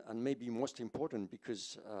then, and maybe most important,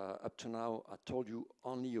 because up to now I told you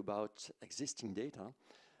only about existing data,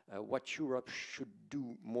 what Europe should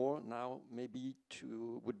do more now maybe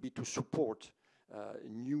would be to support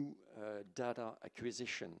new data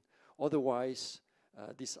acquisition. Otherwise,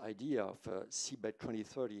 this idea of seabed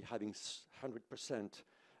 2030 having 100%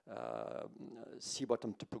 sea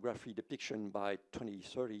bottom topography depiction by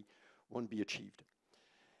 2030 won't be achieved.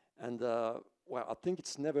 And well, I think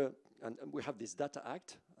it's never, and we have this Data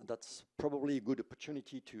Act, and that's probably a good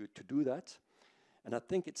opportunity to do that. And I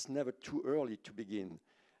think it's never too early to begin.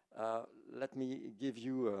 Let me give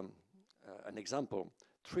you an example.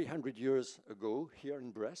 300 years ago, here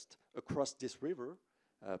in Brest, across this river,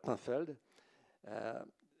 Pinfeld,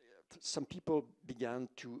 some people began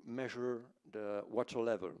to measure the water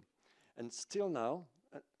level. And still now,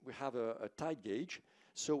 we have a tide gauge,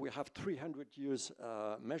 so we have 300 years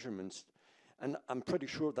measurements. And I'm pretty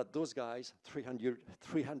sure that those guys,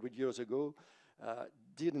 300 years ago,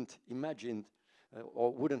 didn't imagine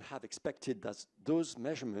or wouldn't have expected that those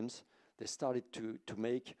measurements they started to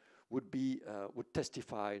make would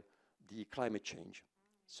testify the climate change.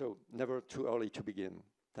 So never too early to begin.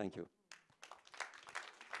 Thank you.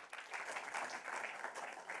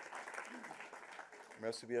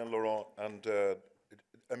 Merci bien, Laurent. And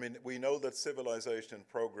I mean, we know that civilization and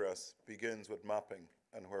progress begins with mapping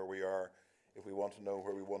and where we are if we want to know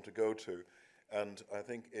where we want to go to. And I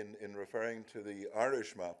think in referring to the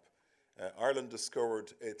Irish map, Ireland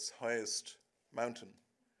discovered its highest mountain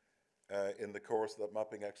in the course of that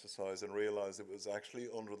mapping exercise and realized it was actually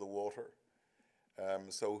under the water.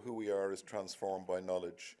 So who we are is transformed by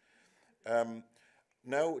knowledge.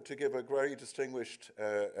 Now, to give a very distinguished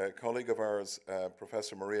colleague of ours,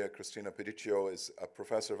 Professor Maria Cristina Pedicchio, is a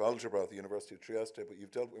professor of algebra at the University of Trieste, but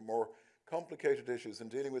you've dealt with more complicated issues in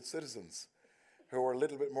dealing with citizens who are a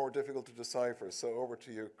little bit more difficult to decipher. So over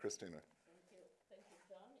to you, Cristina. Thank you,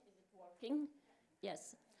 John. Is it working?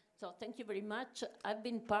 Yes. So thank you very much. I've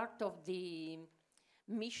been part of the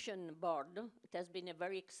mission board. It has been a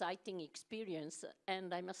very exciting experience,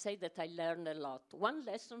 and I must say that I learned a lot. One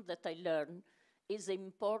lesson that I learned is the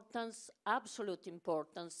importance, absolute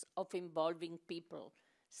importance of involving people,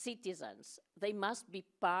 citizens. They must be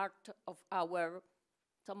part of our,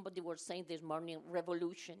 somebody was saying this morning,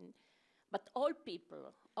 revolution. But all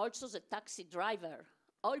people, also the taxi driver,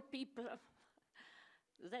 all people,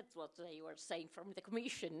 that's what they were saying from the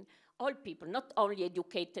Commission, all people, not only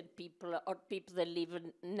educated people or people that live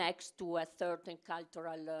next to a certain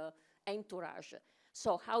cultural entourage.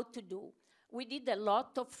 So how to do? We did a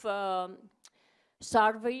lot of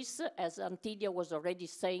surveys, as Antidia was already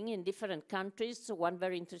saying, in different countries, one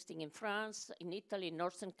very interesting in France, in Italy, in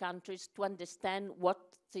northern countries, to understand what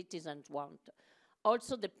citizens want.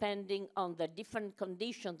 Also depending on the different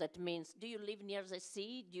conditions, that means, do you live near the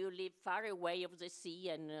sea? Do you live far away of the sea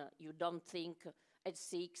and you don't think at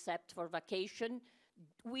sea except for vacation?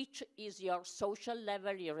 Which is your social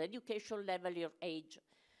level, your educational level, your age?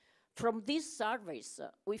 From these surveys,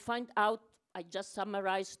 we find out, I just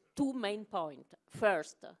summarized 2 main points.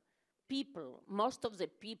 First, people, most of the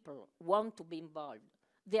people want to be involved.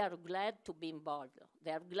 They are glad to be involved.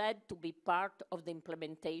 They are glad to be part of the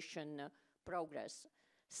implementation progress.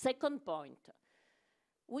 Second point,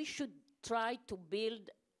 we should try to build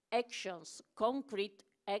actions, concrete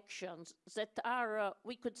actions that are,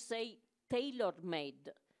 we could say,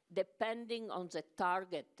 tailor-made, depending on the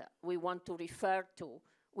target we want to refer to.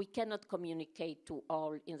 We cannot communicate to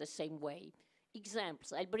all in the same way.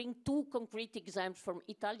 Examples, I'll bring 2 concrete examples from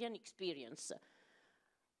Italian experience.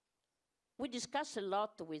 We discuss a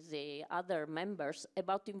lot with the other members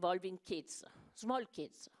about involving kids, small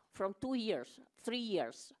kids, from 2 years, 3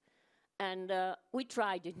 years. And we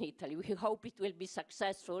tried in Italy. We hope it will be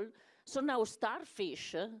successful. So now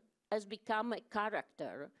Starfish has become a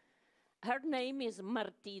character. Her name is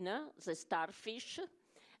Martina, the Starfish,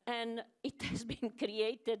 and it has been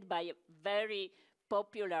created by a very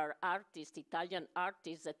popular artist, Italian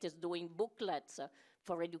artist, that is doing booklets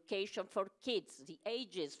for education for kids, the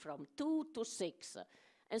ages from 2 to 6.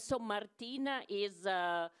 And so Martina is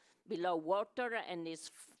below water and is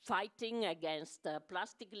fighting against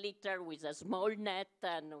plastic litter with a small net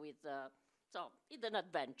and with, so it's an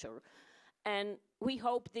adventure. And we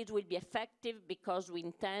hope this will be effective because we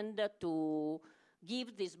intend to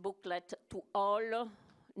give this booklet to all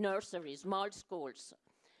nurseries, small schools.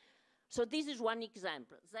 So this is one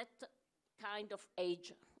example, that kind of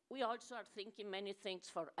age. We also are thinking many things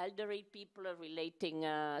for elderly people relating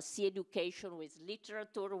sea education with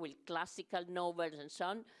literature, with classical novels and so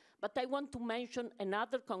on. But I want to mention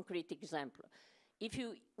another concrete example. If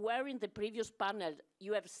you were in the previous panel,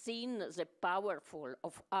 you have seen the powerful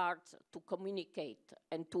of art to communicate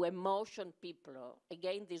and to emotion people.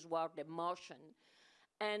 Again, this word emotion.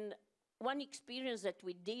 And one experience that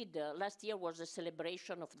we did last year was a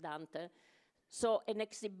celebration of Dante. So an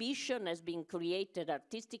exhibition has been created,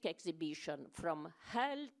 artistic exhibition, from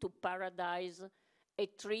hell to paradise, a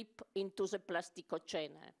trip into the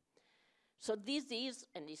Plasticocene. So this is,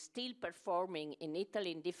 and is still performing in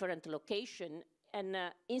Italy in different locations, an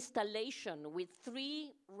installation with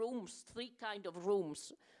 3 rooms, 3 kind of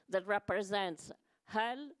rooms that represents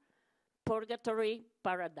hell, purgatory,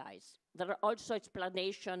 paradise. There are also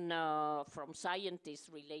explanations from scientists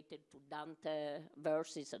related to Dante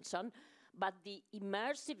verses and so on, but the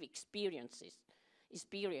immersive experience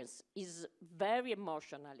is very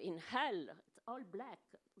emotional. In hell, it's all black.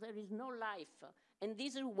 There is no life. And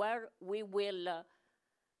this is where we will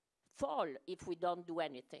fall if we don't do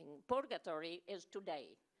anything. Purgatory is today.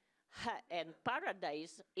 And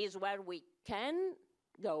paradise is where we can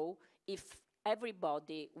go if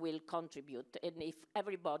everybody will contribute and if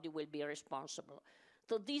everybody will be responsible.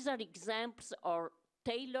 So these are examples of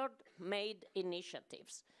tailor-made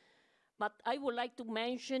initiatives. But I would like to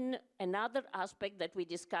mention another aspect that we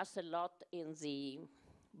discuss a lot in the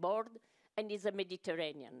board, and is the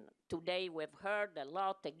Mediterranean. Today we've heard a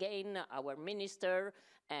lot, again, our minister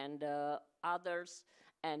and others,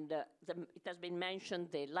 and it has been mentioned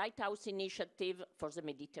the Lighthouse Initiative for the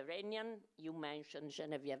Mediterranean. You mentioned,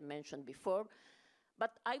 Geneviève mentioned before.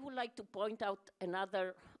 But I would like to point out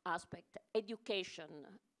another aspect, education.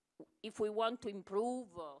 If we want to improve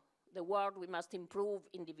the world, we must improve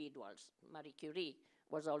individuals. Marie Curie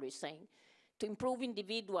was always saying. To improve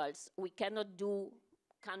individuals, we cannot do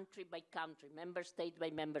country by country, member state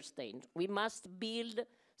by member state. We must build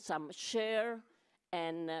some shared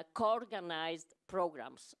and co-organized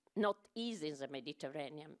programs. Not easy in the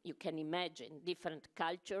Mediterranean. You can imagine different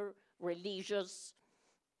culture, religious,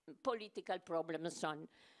 political problems and so on.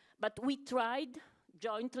 But we tried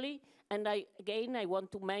jointly. And again, I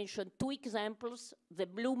want to mention 2 examples, the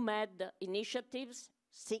Blue Med initiatives.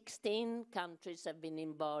 16 countries have been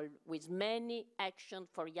involved with many actions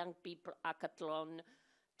for young people, hackathon,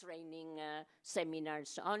 training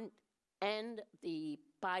seminars on, and the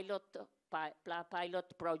pilot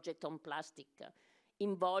project on plastic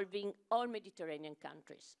involving all Mediterranean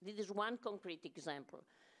countries. This is one concrete example.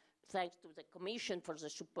 Thanks to the Commission for the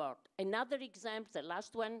support. Another example, the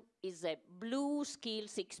last one, is a Blue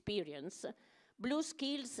Skills experience. Blue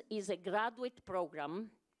Skills is a graduate program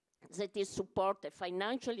that is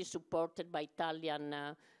financially supported by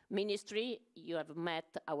Italian ministry. You have met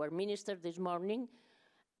our minister this morning,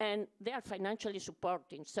 and they are financially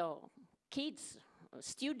supporting. So kids,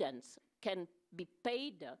 students can be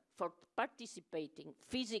paid for participating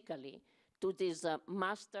physically to this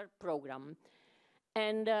master program.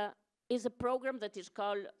 And is a program that is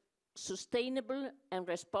called Sustainable and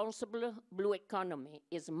Responsible Blue Economy.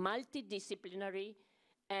 It's multidisciplinary,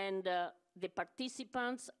 and the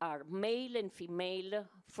participants are male and female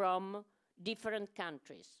from different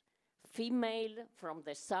countries. Female from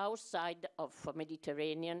the south side of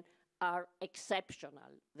Mediterranean are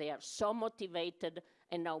exceptional. They are so motivated,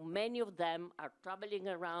 and now many of them are traveling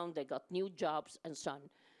around, they got new jobs and so on.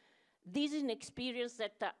 This is an experience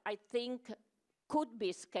that I think could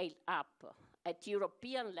be scaled up at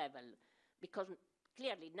European level, because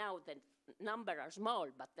clearly now the numbers are small,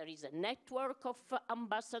 but there is a network of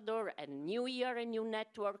ambassadors, and new year, a new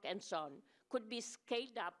network, and so on. Could be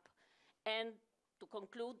scaled up. And to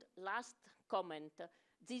conclude, last comment,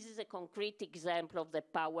 this is a concrete example of the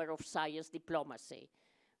power of science diplomacy.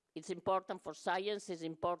 It's important for science, it's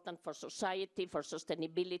important for society, for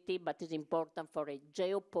sustainability, but it's important for a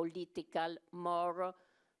geopolitical, more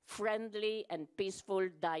friendly and peaceful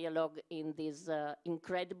dialogue in this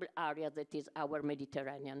incredible area that is our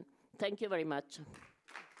Mediterranean. Thank you very much.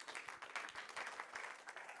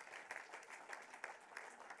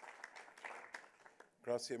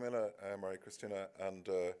 Grazie mille, Maria Cristina. And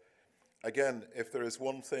again, if there is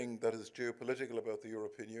one thing that is geopolitical about the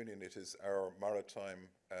European Union, it is our maritime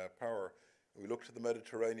power. We look to the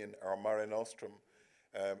Mediterranean, our Mare Nostrum.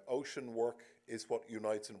 Ocean work is what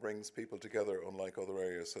unites and brings people together, unlike other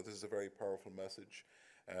areas. So this is a very powerful message.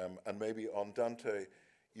 And maybe on Dante,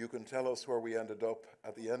 you can tell us where we ended up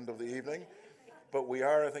at the end of the evening. But we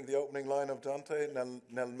are, I think, the opening line of Dante,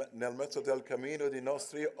 nel mezzo del cammino di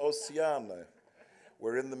nostri oceani.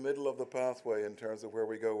 We're in the middle of the pathway in terms of where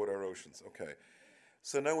we go with our oceans. Okay.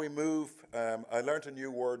 So now we move. I learned a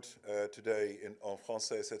new word today en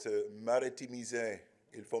français. C'était maritimiser.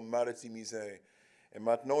 Il faut maritimiser. Et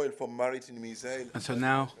maintenant, il faut maritimiser. And so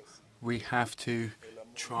now we have to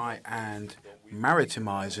try and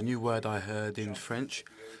maritimize, a new word I heard in French,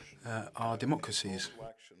 our democracies.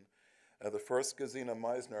 The first, Gesine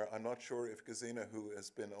Meissner, I'm not sure if Gesine, who has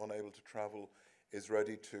been unable to travel, is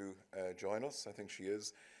ready to join us. I think she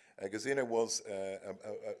is. Gesine was,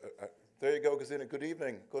 there you go, Gesine. Good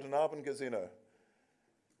evening. Guten Abend, Gesine.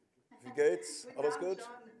 Wie geht's? Alles gut?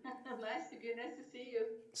 Nice to see you.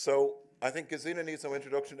 So I think Gesine needs no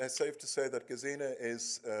introduction. It's safe to say that Gesine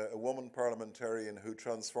is a woman parliamentarian who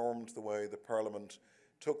transformed the way the Parliament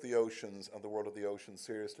took the oceans and the world of the ocean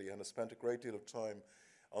seriously, and has spent a great deal of time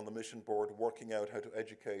on the mission board working out how to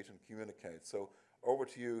educate and communicate. So over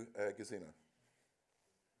to you, Gesine.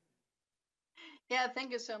 Yeah,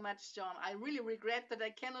 thank you so much, John. I really regret that I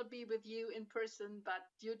cannot be with you in person, but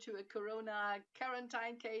due to a corona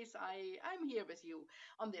quarantine case, I'm here with you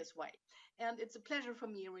on this way. And it's a pleasure for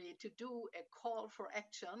me really to do a call for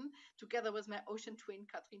action together with my ocean twin,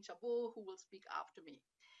 Catherine Chabot, who will speak after me.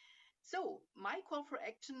 So my call for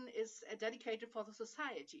action is dedicated for the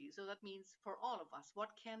society. So that means for all of us, what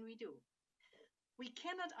can we do? We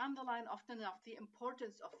cannot underline often enough the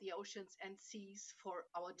importance of the oceans and seas for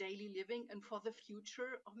our daily living and for the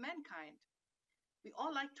future of mankind. We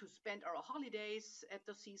all like to spend our holidays at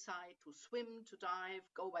the seaside, to swim, to dive,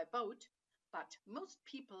 go by boat, but most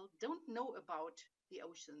people don't know about the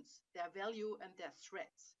oceans, their value and their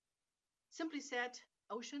threats. Simply said,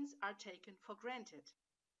 oceans are taken for granted.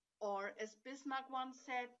 Or as Bismarck once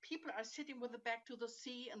said, people are sitting with the back to the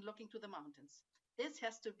sea and looking to the mountains. This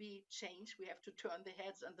has to be changed. We have to turn the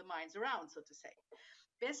heads and the minds around, so to say.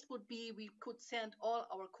 Best would be we could send all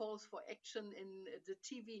our calls for action in the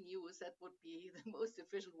TV news. That would be the most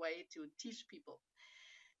efficient way to teach people.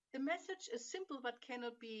 The message is simple but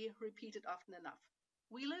cannot be repeated often enough.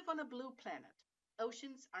 We live on a blue planet.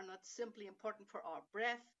 Oceans are not simply important for our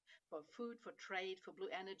breath, for food, for trade, for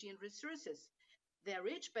blue energy and resources. Their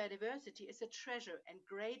rich biodiversity is a treasure and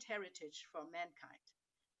great heritage for mankind.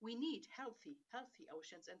 We need healthy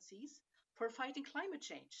oceans and seas for fighting climate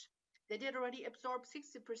change. They did already absorb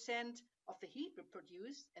 60% of the heat we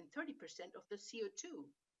produce and 30% of the CO2.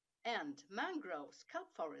 And mangroves, kelp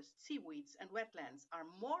forests, seaweeds, and wetlands are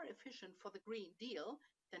more efficient for the Green Deal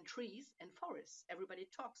than trees and forests. Everybody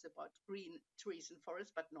talks about green trees and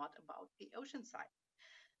forests, but not about the ocean side.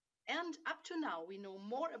 And up to now, we know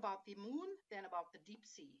more about the moon than about the deep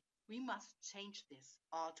sea. We must change this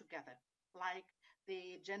altogether, like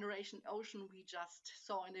the Generation Ocean we just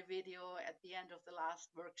saw in the video at the end of the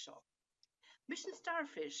last workshop. Mission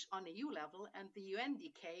Starfish on EU level and the UN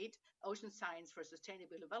Decade Ocean Science for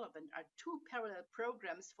Sustainable Development are two parallel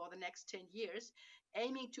programs for the next 10 years,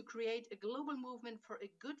 aiming to create a global movement for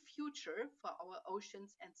a good future for our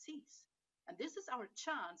oceans and seas. And this is our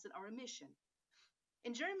chance and our mission.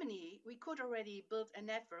 In Germany, we could already build a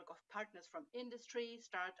network of partners from industry,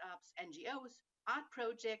 startups, NGOs, art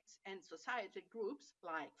projects, and society groups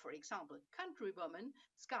like, for example, Countrywomen,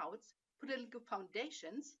 Scouts, political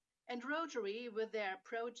foundations, and Rotary with their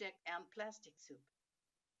project and plastic soup.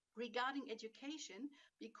 Regarding education,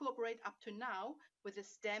 we cooperate up to now with the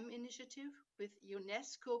STEM initiative, with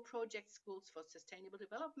UNESCO Project Schools for Sustainable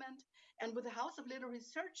Development, and with the House of Little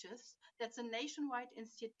Researchers, that's a nationwide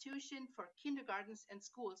institution for kindergartens and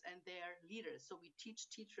schools and their leaders. So we teach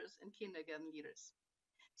teachers and kindergarten leaders.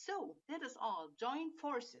 So let us all join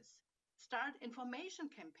forces, start information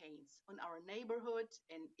campaigns on our neighborhood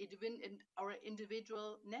and our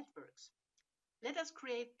individual networks. Let us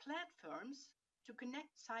create platforms to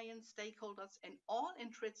connect science stakeholders and all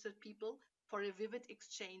interested people for a vivid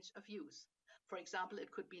exchange of views. For example,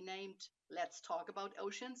 it could be named Let's Talk About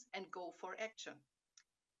Oceans and Go for Action.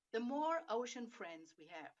 The more ocean friends we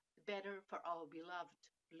have, the better for our beloved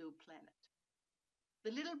blue planet.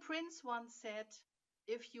 The Little Prince once said,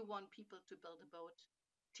 if you want people to build a boat,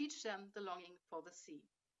 teach them the longing for the sea.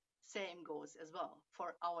 Same goes as well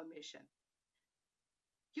for our mission.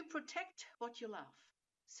 You protect what you love.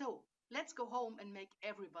 So let's go home and make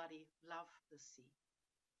everybody love the sea.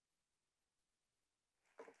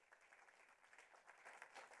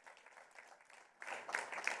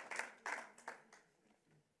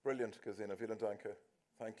 Brilliant, Gesine. Vielen Dank.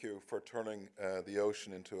 Thank you for turning the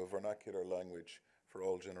ocean into a vernacular language for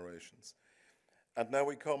all generations. And now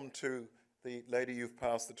we come to the lady you've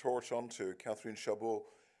passed the torch on to, Catherine Chabot,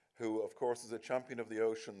 who, of course, is a champion of the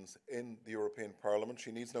oceans in the European Parliament.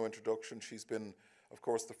 She needs no introduction. She's been, of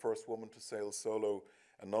course, the first woman to sail solo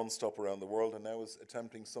and non-stop around the world, and now is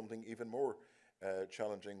attempting something even more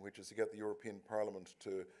challenging, which is to get the European Parliament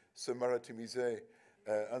to se maritimiser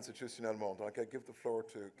institutionnellement. Donc I give the floor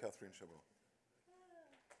to Catherine Chabot.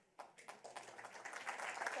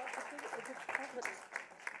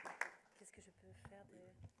 Qu'est-ce que je peux faire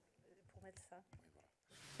pour mettre ça?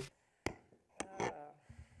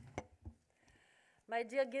 My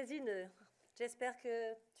dear Gesine, j'espère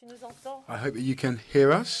que tu nous entends. I hope that you can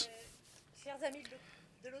hear us. Chers amis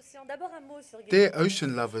de l'océan, d'abord un mot sur Gesine. Dear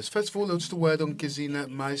ocean lovers, first of all, just a word on Gesine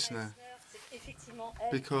Meissner,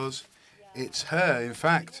 because it's her, in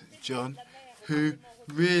fact, John, who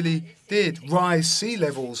really did rise sea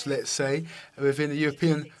levels, let's say, within the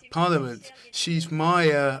European Parliament. She's my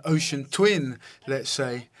ocean twin, let's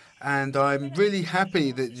say, and I'm really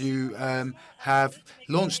happy that you have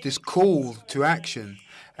launched this call to action,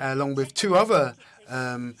 along with two other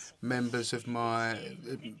members of my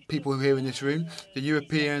people here in this room, the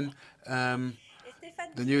European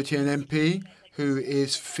MP, who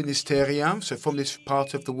is Finisterien, so from this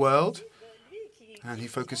part of the world, and he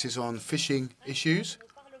focuses on fishing issues.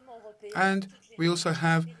 And we also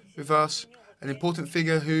have with us an important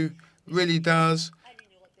figure who really does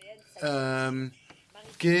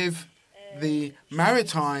give the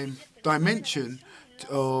maritime dimension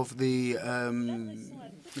of the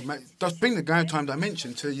does bring the maritime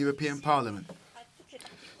dimension to the European Parliament.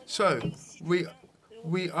 So we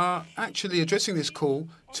are actually addressing this call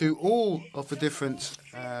to all of the different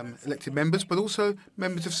elected members, but also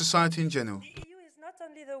members of society in general. The EU is not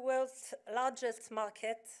only the world's largest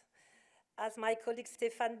market, as my colleague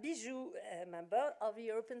Stéphane Bijou, a member of the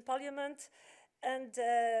European Parliament, and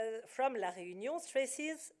from La Réunion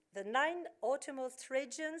stresses, the 9 outermost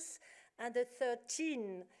regions and the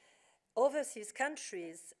 13 overseas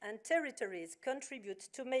countries and territories contribute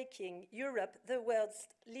to making Europe the world's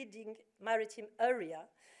leading maritime area,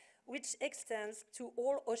 which extends to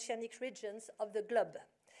all oceanic regions of the globe.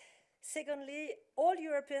 Secondly, all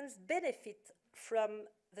Europeans benefit from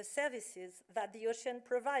the services that the ocean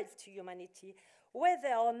provides to humanity,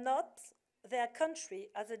 whether or not their country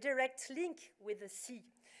has a direct link with the sea.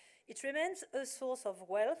 It remains a source of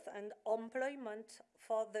wealth and employment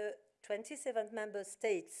for the 27 member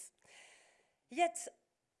states. Yet,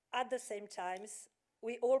 At the same time,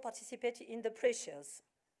 we all participate in the pressures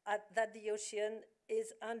that the ocean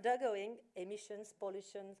is undergoing, emissions,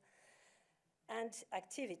 pollution, and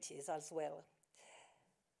activities as well.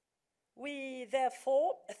 We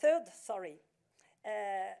therefore, third,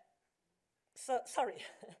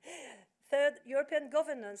 European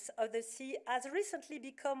governance of the sea has recently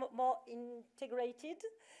become more integrated,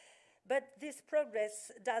 but this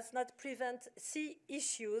progress does not prevent sea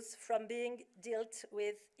issues from being dealt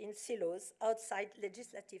with in silos outside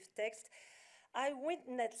legislative text. I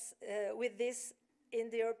witness with this in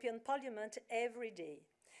the European Parliament every day.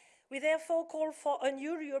 We therefore call for a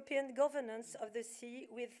new European governance of the sea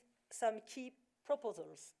with some key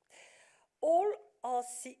proposals. All our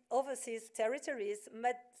overseas territories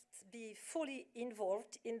must be fully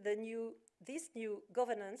involved in this new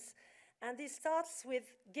governance, and this starts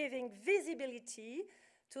with giving visibility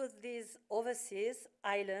to these overseas,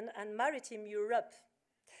 island and maritime Europe.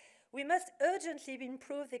 We must urgently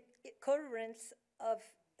improve the coherence of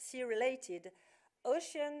sea-related.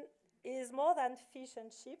 Ocean is more than fish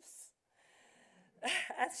and chips,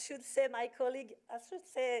 as should say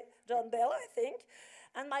John Bell, I think,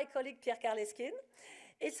 and my colleague Pierre Kerleguer.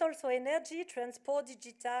 It's also energy, transport,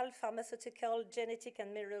 digital, pharmaceutical, genetic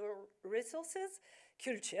and mineral resources,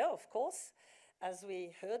 culture, of course, as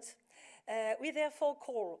we heard. We therefore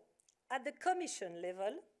call at the Commission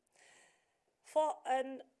level for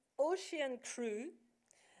an ocean crew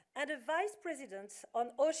and a vice president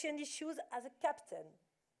on ocean issues as a captain.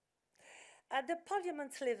 At the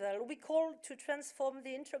Parliament level, we call to transform the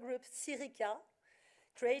intergroup Syrica,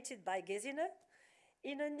 created by Gesine,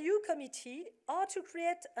 in a new committee or to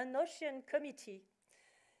create an ocean committee.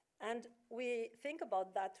 And we think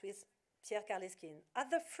about that with Pierre Kerleguer. As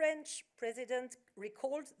the French president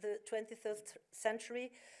recalled, the 21st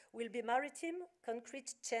century will be maritime.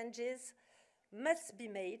 Concrete changes must be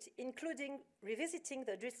made, including revisiting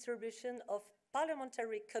the distribution of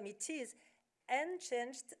parliamentary committees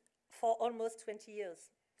unchanged for almost 20 years.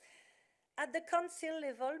 At the Council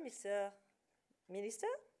level, Mr. Minister,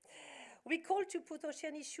 we call to put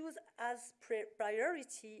ocean issues as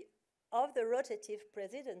priority of the rotative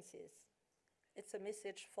presidencies. It's a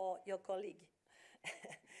message for your colleagues.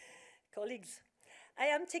 I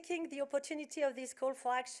am taking the opportunity of this call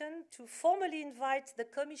for action to formally invite the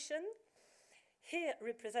Commission, here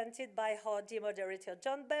represented by our dear moderator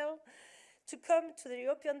John Bell, to come to the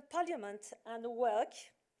European Parliament and work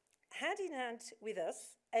hand in hand with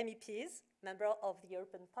us, MEPs, members of the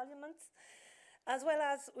European Parliament, as well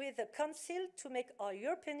as with the Council to make our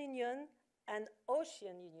European Union an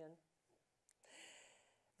ocean union.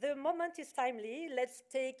 The moment is timely. Let's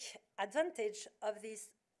take advantage of this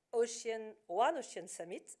One Ocean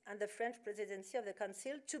Summit and the French presidency of the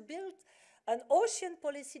Council to build an ocean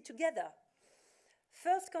policy together.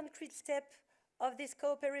 First concrete step of this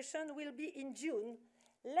cooperation will be in June.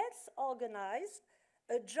 Let's organize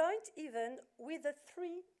a joint event with the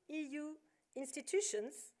 3 EU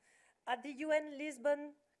institutions at the UN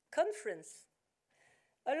Lisbon conference.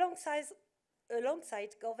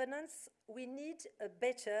 Alongside governance, we need a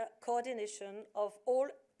better coordination of all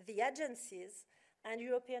the agencies and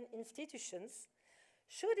European institutions.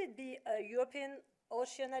 Should it be a European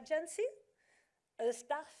Ocean Agency? A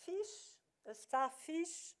starfish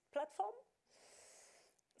platform?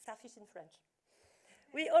 Starfish in French.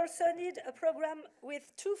 We also need a program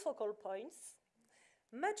with 2 focal points,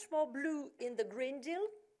 much more blue in the Green Deal.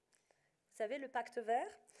 Vous savez, le pacte vert,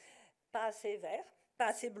 pas assez vert, pas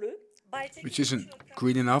assez bleu. Which isn't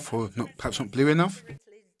green enough or perhaps not blue enough.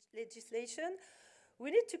 Legislation.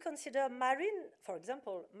 We need to consider for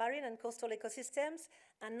example, marine and coastal ecosystems,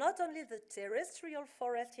 and not only the terrestrial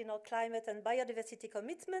forest in our climate and biodiversity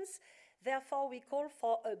commitments. Therefore, we call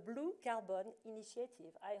for a blue carbon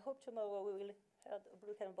initiative. I hope tomorrow we will have a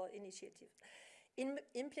blue carbon initiative. In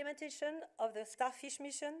implementation of the Starfish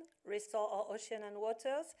mission, restore our ocean and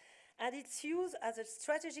waters, and its use as a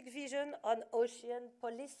strategic vision on ocean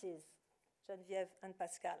policies, Geneviève and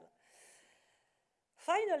Pascal.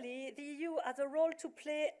 Finally, the EU has a role to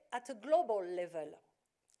play at a global level.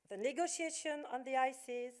 The negotiation on the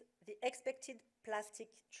ICES, the expected plastic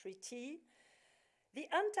treaty, the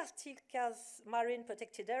Antarctica's marine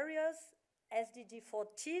protected areas, SDG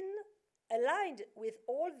 14, aligned with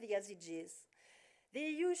all the SDGs. The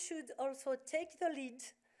EU should also take the lead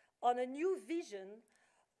on a new vision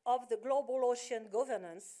of the global ocean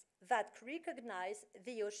governance that recognizes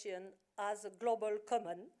the ocean as a global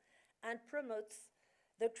common and promotes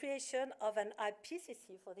the creation of an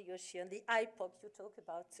IPCC for the ocean, the IPOC you talk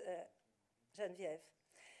about, Geneviève.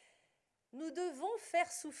 Nous devons faire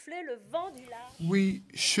souffler le vent du large. We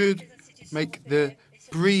should make the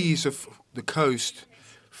breeze of the coast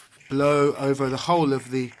blow over the whole of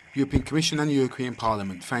the European Commission and European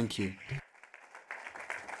Parliament. Thank you.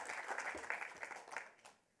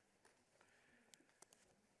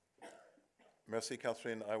 Merci,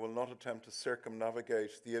 Catherine. I will not attempt to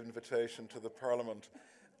circumnavigate the invitation to the Parliament.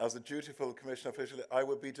 As a dutiful Commission official, I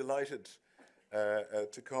would be delighted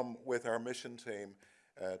to come with our mission team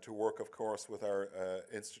to work, of course, with our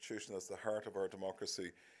institution as the heart of our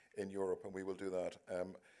democracy in Europe, and we will do that.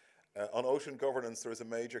 On ocean governance, there is a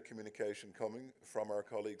major communication coming from our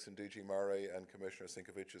colleagues in DG Mare and Commissioner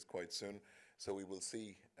Sinkevicius quite soon, so we will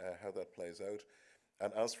see how that plays out.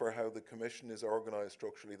 And as for how the Commission is organised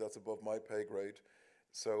structurally, that's above my pay grade.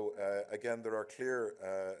 So again, there are clear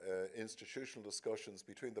institutional discussions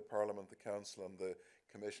between the Parliament, the Council and the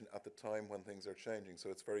Commission at the time when things are changing. So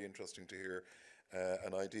it's very interesting to hear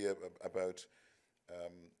an idea about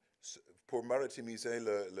pour maritimiser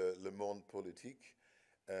le monde politique.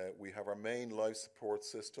 We have our main life support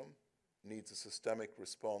system needs a systemic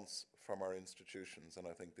response from our institutions, and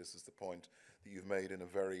I think this is the point that you've made in a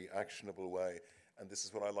very actionable way. And this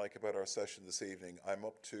is what I like about our session this evening. I'm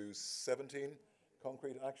up to 17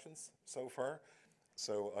 concrete actions so far,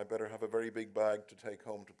 so I better have a very big bag to take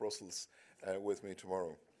home to Brussels with me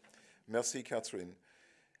tomorrow. Merci, Catherine.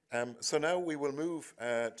 So now we will move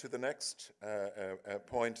to the next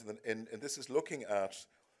point, and this is looking at,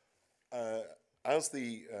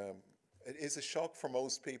 it is a shock for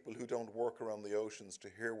most people who don't work around the oceans to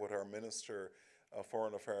hear what our Minister of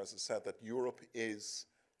Foreign Affairs has said, that Europe is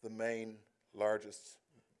the main largest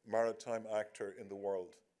maritime actor in the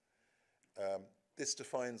world. This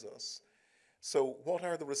defines us. So what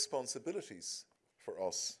are the responsibilities for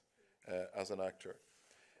us as an actor?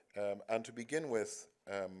 And to begin with,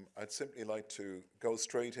 I'd simply like to go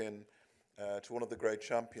straight in to one of the great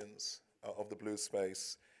champions of the blue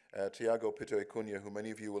space, Tiago Pito-Cunha, who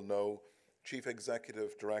many of you will know, Chief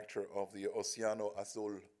Executive Director of the Oceano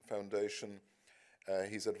Azul Foundation.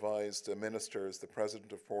 He's advised ministers, the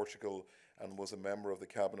President of Portugal, and was a member of the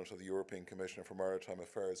Cabinet of the European Commissioner for Maritime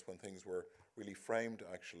Affairs when things were really framed,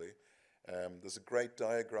 actually. There's a great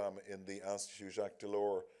diagram in the Institut Jacques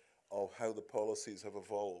Delors of how the policies have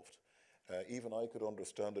evolved. Even I could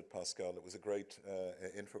understand it, Pascal. It was a great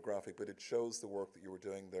infographic, but it shows the work that you were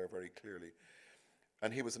doing there very clearly.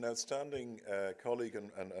 And he was an outstanding colleague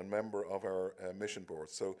and member of our mission board.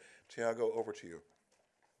 So, Tiago, over to you.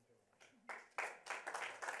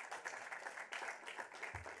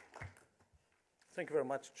 Thank you very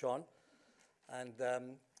much, John. And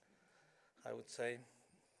I would say,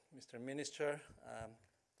 Mr. Minister,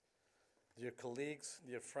 dear colleagues,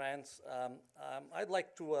 dear friends, I'd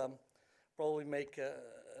like to probably make a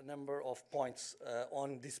number of points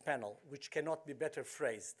on this panel, which cannot be better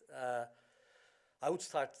phrased. I would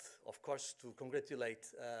start, of course, to congratulate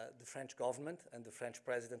the French government and the French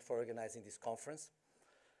president for organizing this conference.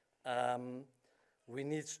 We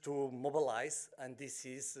need to mobilize, and this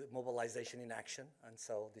is mobilization in action, and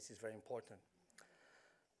so this is very important.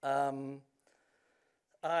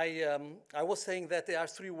 I was saying that there are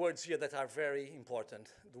three words here that are very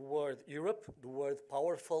important. The word Europe, the word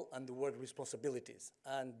powerful, and the word responsibilities.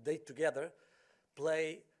 And they together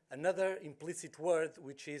play another implicit word,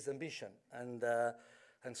 which is ambition. And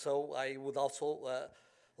so I would also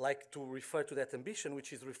like to refer to that ambition,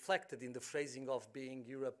 which is reflected in the phrasing of being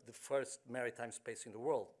Europe the first maritime space in the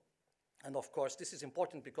world. And of course, this is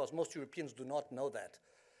important because most Europeans do not know that.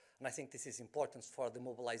 And I think this is important for the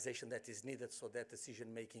mobilization that is needed so that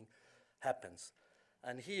decision-making happens.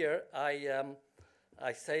 And here,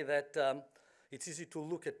 I say that it's easy to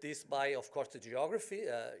look at this by, of course, the geography.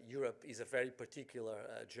 Europe is a very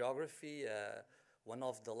particular geography, one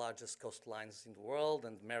of the largest coastlines in the world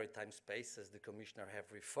and maritime space, as the Commissioner have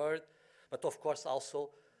referred. But of course,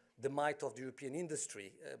 also the might of the European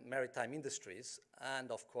industry, maritime industries,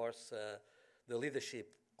 and of course, the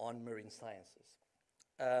leadership on marine sciences.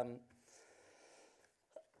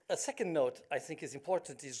 A second note I think is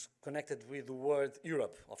important is connected with the word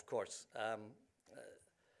Europe, of course.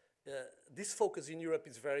 This focus in Europe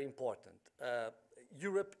is very important.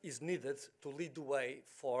 Europe is needed to lead the way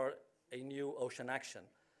for a new ocean action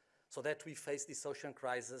so that we face this ocean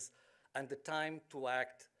crisis, and the time to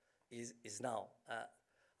act is now.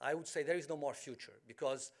 I would say there is no more future,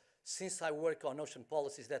 because since I work on ocean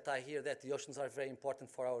policies that I hear that the oceans are very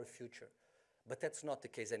important for our future. But that's not the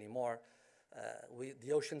case anymore.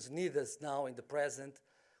 The oceans need us now in the present.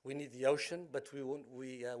 We need the ocean, but we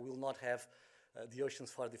will not have the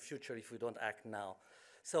oceans for the future if we don't act now.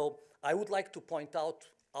 So I would like to point out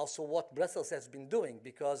also what Brussels has been doing,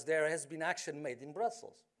 because there has been action made in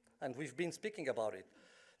Brussels, and we've been speaking about it.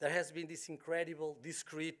 There has been this incredible,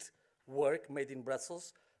 discrete work made in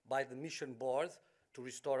Brussels by the Mission Board to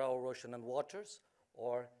restore our ocean and waters,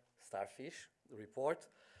 or Starfish, the report.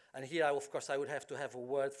 And here, of course, I would have to have a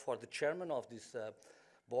word for the chairman of this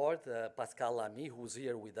board, Pascal Lamy, who's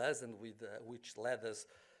here with us and which led us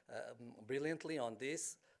brilliantly on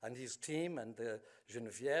this, and his team, and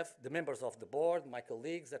Geneviève, the members of the board, my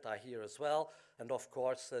colleagues that are here as well, and of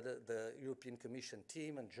course the European Commission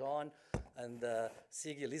team, and John, and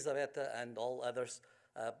Sigi, Elisabetta, and all others.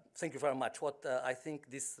 Thank you very much. What I think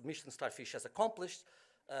this mission Starfish has accomplished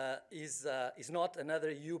is not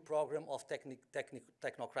another EU program of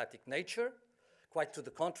technocratic nature. Quite to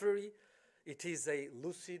the contrary, it is a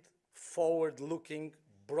lucid, forward-looking,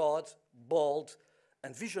 broad, bold,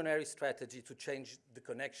 and visionary strategy to change the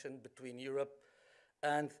connection between Europe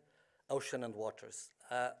and ocean and waters.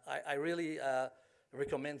 I really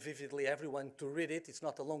recommend vividly everyone to read it. It's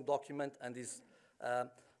not a long document, and is,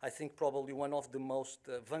 I think, probably one of the most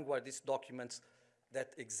vanguardist documents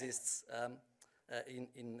that exists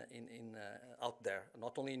out there,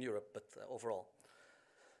 not only in Europe, but overall.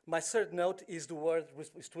 My third note is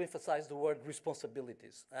to emphasize the word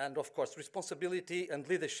responsibilities. And of course, responsibility and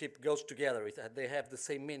leadership goes together. They have the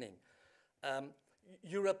same meaning.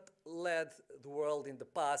 Europe led the world in the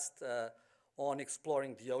past on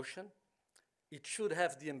exploring the ocean. It should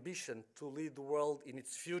have the ambition to lead the world in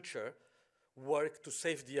its future work to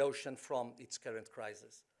save the ocean from its current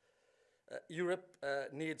crisis. Europe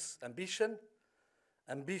needs ambition.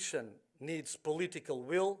 Ambition needs political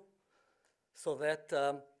will, so that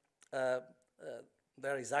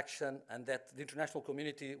there is action and that the international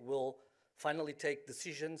community will finally take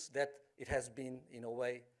decisions that it has been, in a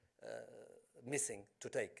way, missing to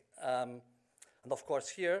take. And of course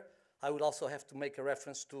here, I would also have to make a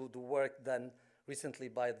reference to the work done recently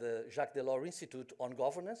by the Jacques Delors Institute on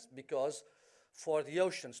governance, because for the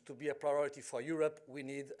oceans to be a priority for Europe, we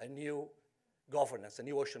need a new governance, a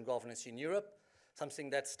new ocean governance in Europe, something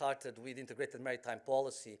that started with integrated maritime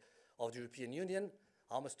policy of the European Union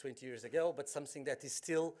almost 20 years ago, but something that is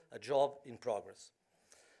still a job in progress.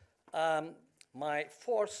 My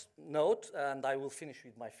fourth note, and I will finish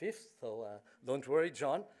with my fifth, so don't worry,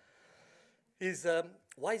 John, is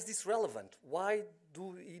why is this relevant? Why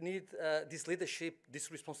do we need this leadership,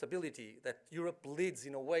 this responsibility that Europe leads,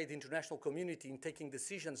 in a way, the international community in taking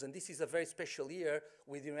decisions? And this is a very special year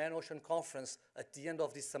with the Iran Ocean Conference at the end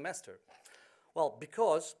of this semester. Well,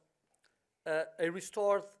 because a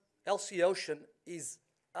restored healthy ocean is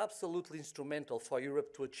absolutely instrumental for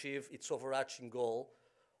Europe to achieve its overarching goal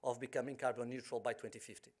of becoming carbon neutral by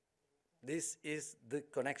 2050. This is the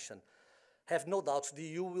connection. Have no doubts, the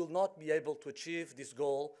EU will not be able to achieve this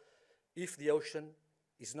goal if the ocean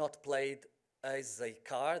is not played as a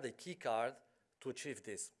card, a key card, to achieve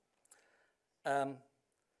this.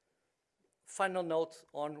 Final note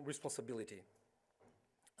on responsibility.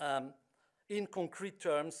 In concrete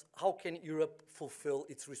terms, how can Europe fulfill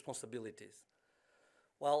its responsibilities?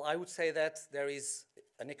 Well, I would say that there is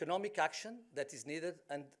an economic action that is needed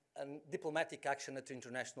and diplomatic action at the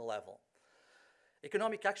international level.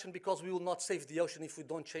 Economic action, because we will not save the ocean if we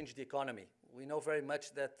don't change the economy. We know very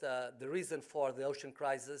much that the reason for the ocean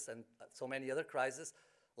crisis and so many other crises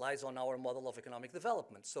lies on our model of economic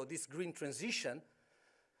development. So this green transition,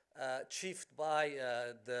 achieved by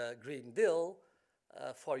the Green Deal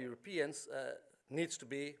for Europeans, needs to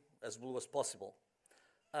be as blue as possible.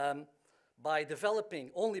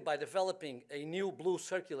 Only by developing a new blue,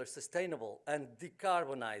 circular, sustainable, and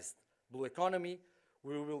decarbonized blue economy,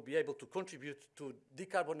 we will be able to contribute to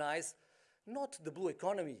decarbonize not the blue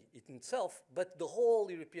economy in itself, but the whole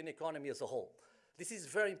European economy as a whole. This is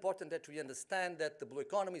very important that we understand that the blue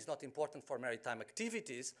economy is not important for maritime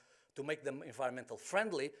activities to make them environmental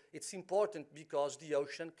friendly. It's important because the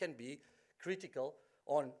ocean can be critical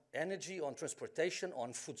on energy, on transportation,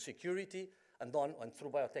 on food security, and through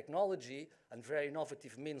biotechnology and very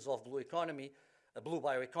innovative means of blue economy, a blue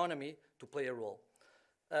bioeconomy, to play a role.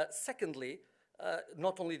 Secondly,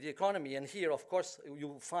 not only the economy, and here, of course,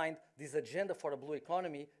 you'll find this agenda for a blue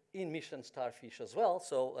economy in Mission Starfish as well.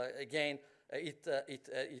 So again, it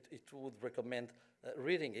would recommend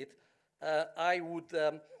reading it. I would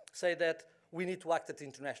say that we need to act at the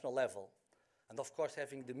international level. And of course,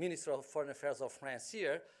 having the Minister of Foreign Affairs of France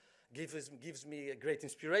here gives me a great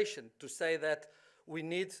inspiration to say that we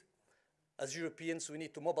need, as Europeans, we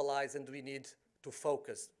need to mobilize and we need to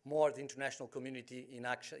focus more the international community in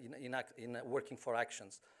action, in working for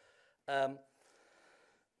actions.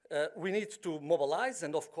 we need to mobilize,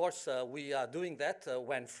 and of course we are doing that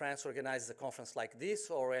when France organizes a conference like this,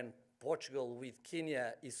 or when Portugal with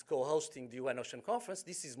Kenya is co-hosting the UN Ocean Conference.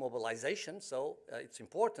 This is mobilization, so it's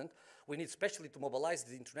important. We need especially to mobilize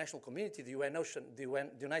the international community, the UN Ocean, the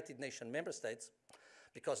United Nations member states,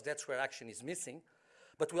 because that's where action is missing.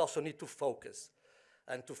 But we also need to focus,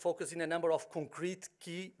 and to focus in a number of concrete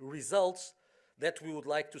key results that we would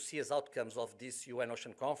like to see as outcomes of this UN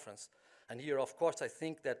Ocean Conference. And here, of course, I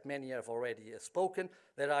think that many have already spoken.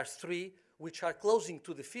 There are three which are closing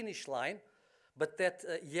to the finish line, but that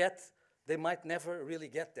yet they might never really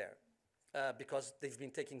get there because they've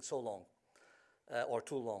been taking so long or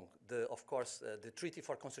too long. Of course, the Treaty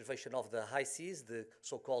for Conservation of the High Seas, the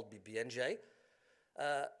so-called BBNJ.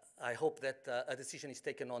 I hope that a decision is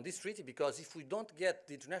taken on this treaty, because if we don't get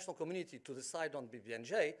the international community to decide on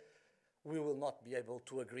BBNJ, we will not be able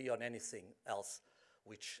to agree on anything else,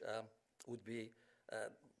 which would be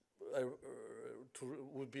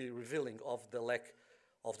revealing of the lack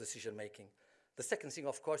of decision making. The second thing,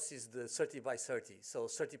 of course, is the 30 by 30. So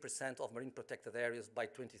 30% of marine protected areas by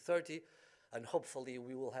 2030, and hopefully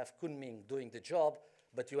we will have Kunming doing the job,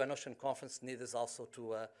 but UN Ocean Conference needs us also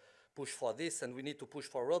to push for this, and we need to push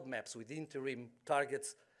for roadmaps with interim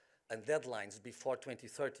targets and deadlines before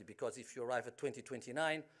 2030, because if you arrive at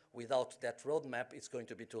 2029 without that roadmap, it's going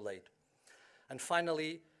to be too late. And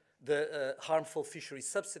finally, the harmful fisheries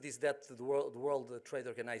subsidies that the World Trade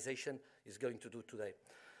Organization is going to do today,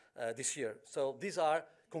 this year. So these are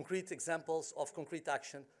concrete examples of concrete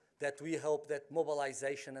action that we hope that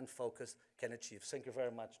mobilization and focus can achieve. Thank you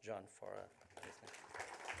very much, John, for listening.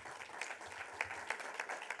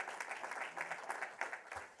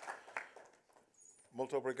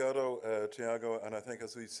 Molto obrigado, Tiago. And I think,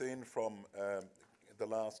 as we've seen from the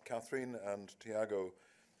last, Catherine and Tiago,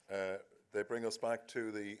 they bring us back to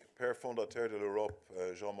the Père Fondateur de l'Europe,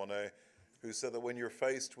 Jean Monnet, who said that when you're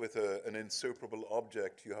faced with an insuperable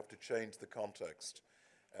object, you have to change the context.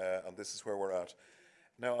 And this is where we're at.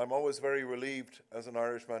 Now, I'm always very relieved as an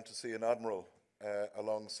Irishman to see an admiral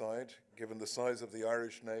alongside. Given the size of the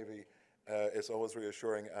Irish Navy, it's always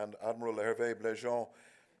reassuring. And Admiral Hervé Bléjean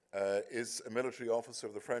is a military officer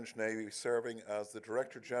of the French Navy, serving as the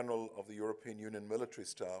Director General of the European Union Military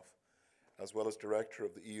Staff, as well as Director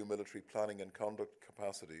of the EU Military Planning and Conduct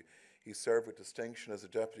Capacity. He served with distinction as a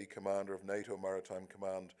Deputy Commander of NATO Maritime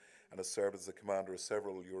Command and has served as the Commander of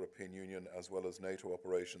several European Union as well as NATO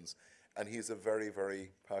operations. And he is a very,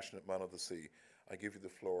 very passionate man of the sea. I give you the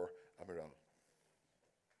floor, Amiral.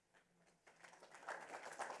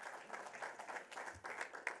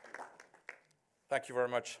 Thank you very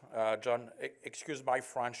much, John. Excuse my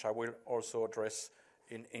French, I will also address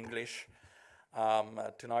in English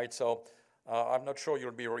tonight. So I'm not sure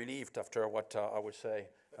you'll be relieved after what I will say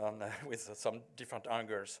with some different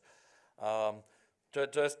angles.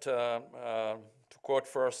 Just to quote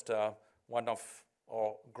first one of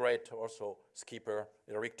our great also skipper,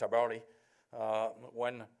 Eric Tabarly,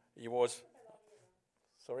 when he was,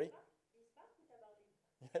 sorry?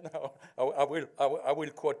 No, I will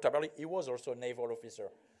quote Tabarly. He was also a naval officer,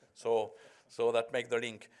 so that makes the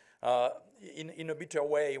link. In a bitter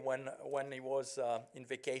way, when he was in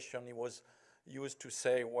vacation, he was used to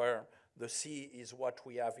say, where the sea is what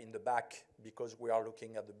we have in the back because we are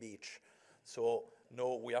looking at the beach. So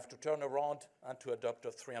no, we have to turn around and to adopt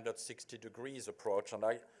a 360 degrees approach, and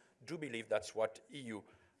I do believe that's what EU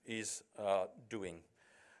is doing.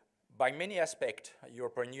 By many aspects,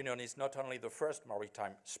 European Union is not only the first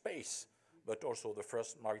maritime space, but also the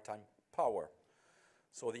first maritime power.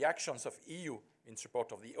 So the actions of EU in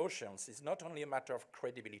support of the oceans is not only a matter of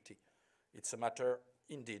credibility, it's a matter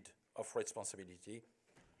indeed of responsibility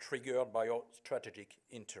triggered by our strategic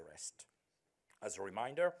interest. As a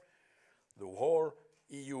reminder, the whole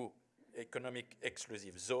EU economic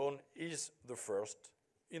exclusive zone is the first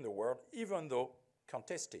in the world, even though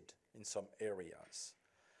contested in some areas.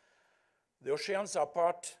 The oceans are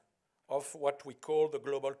part of what we call the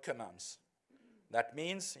global commons. That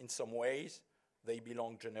means, in some ways, they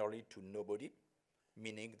belong generally to nobody,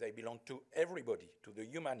 meaning they belong to everybody, to the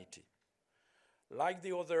humanity. Like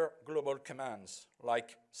the other global commands,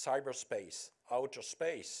 like cyberspace, outer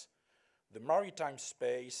space, the maritime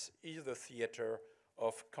space is the theater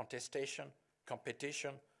of contestation,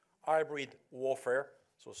 competition, hybrid warfare,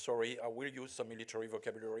 so sorry, I will use some military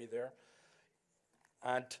vocabulary there,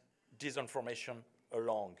 and disinformation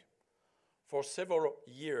along. For several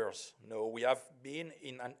years now, we have been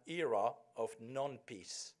in an era of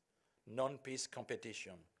non-peace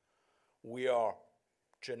competition. We are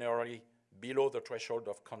generally below the threshold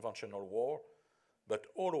of conventional war, but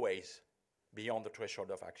always beyond the threshold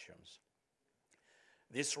of actions.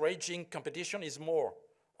 This raging competition is more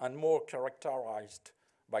and more characterized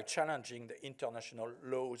by challenging the international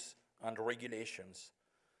laws and regulations,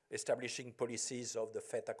 establishing policies of the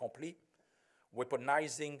fait accompli,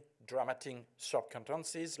 weaponizing dramatic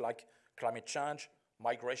circumstances like climate change,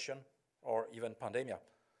 migration, or even pandemia.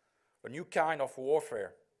 A new kind of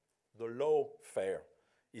warfare, the lawfare,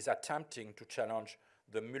 is attempting to challenge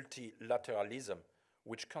the multilateralism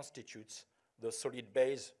which constitutes the solid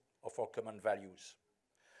base of our common values.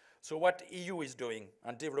 So what EU is doing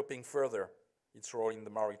and developing further its role in the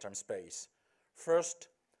maritime space. First,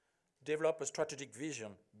 develop a strategic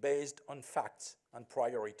vision based on facts and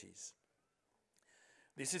priorities.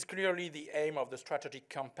 This is clearly the aim of the strategic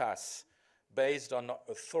compass based on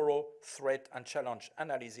a thorough threat and challenge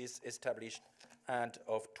analysis established end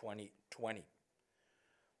of 2020.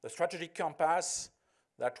 The strategic compass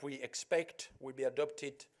that we expect will be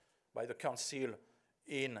adopted by the Council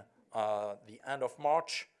in the end of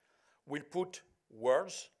March will put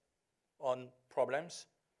words on problems,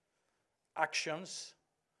 actions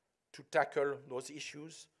to tackle those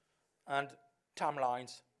issues, and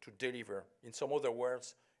timelines to deliver. In some other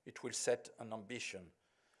words, it will set an ambition.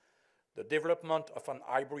 The development of an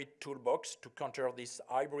hybrid toolbox to counter this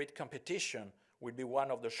hybrid competition will be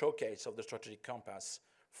one of the showcase of the strategic compass,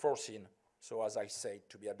 foreseen, so as I said,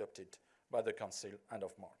 to be adopted by the Council end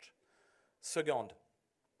of March. Second,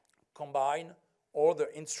 combine all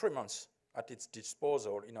the instruments at its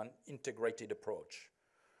disposal in an integrated approach.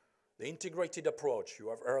 The integrated approach, you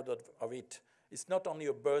have heard of it, is not only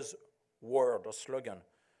a buzzword or slogan,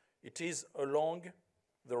 it is along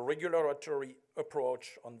the regulatory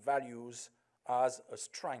approach on values as a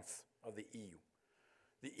strength of the EU.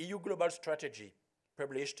 The EU Global Strategy,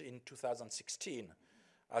 published in 2016,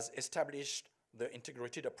 has established the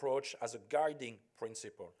integrated approach as a guiding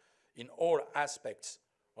principle in all aspects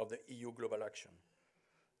of the EU global action.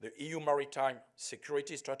 The EU Maritime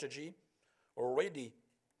Security Strategy, already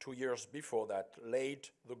 2 years before that, laid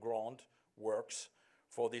the groundworks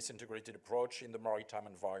for this integrated approach in the maritime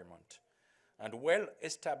environment. And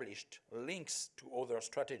well-established links to other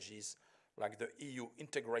strategies like the EU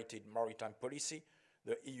Integrated Maritime Policy,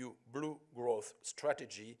 the EU Blue Growth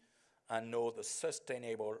Strategy, and now the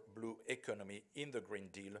Sustainable Blue Economy in the Green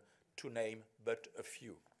Deal, to name but a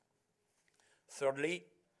few. Thirdly,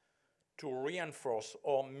 to reinforce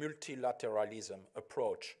our multilateralism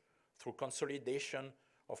approach through consolidation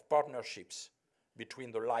of partnerships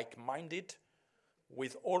between the like-minded,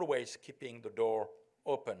 with always keeping the door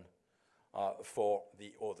open for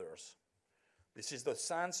the others. This is the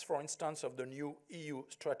sense, for instance, of the new EU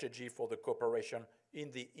strategy for the cooperation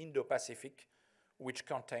in the Indo-Pacific, which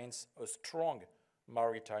contains a strong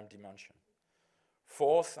maritime dimension.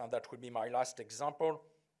 Fourth, and that will be my last example,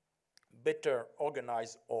 better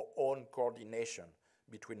organize our own coordination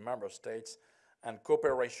between member states and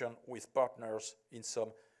cooperation with partners in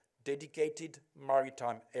some dedicated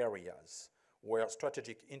maritime areas where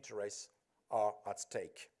strategic interests are at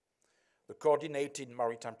stake. The coordinated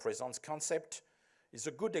maritime presence concept is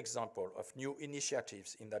a good example of new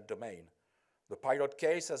initiatives in that domain. The pilot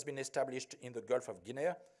case has been established in the Gulf of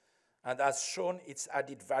Guinea and has shown its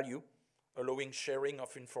added value, allowing sharing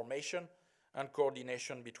of information and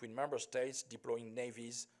coordination between member states deploying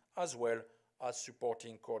navies, as well as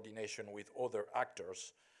supporting coordination with other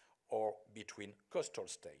actors or between coastal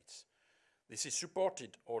states. This is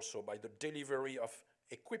supported also by the delivery of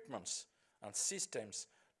equipments and systems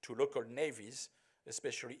to local navies,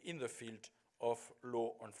 especially in the field of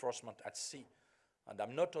law enforcement at sea. And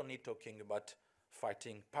I'm not only talking about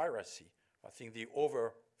fighting piracy. I think the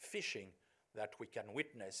overfishing that we can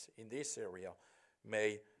witness in this area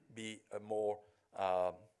may be a more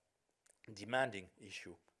demanding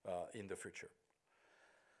issue in the future.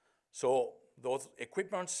 So those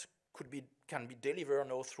equipments can be delivered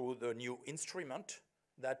now through the new instrument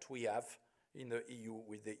that we have in the EU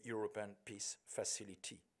with the European Peace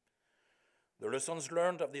Facility. The lessons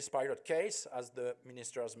learned of this pilot case, as the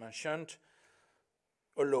minister has mentioned,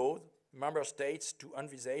 allowed member states to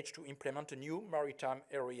envisage to implement a new maritime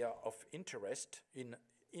area of interest in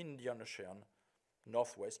Indian Ocean,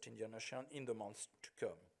 Northwest Indian Ocean, in the months to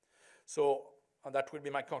come. So, and that will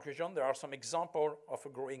be my conclusion. There are some examples of a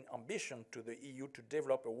growing ambition to the EU to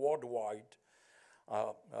develop a worldwide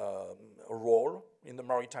role in the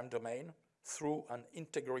maritime domain through an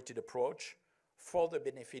integrated approach for the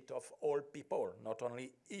benefit of all people, not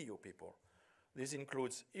only EU people. This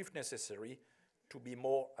includes, if necessary, to be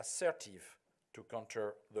more assertive to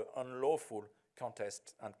counter the unlawful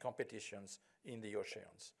contests and competitions in the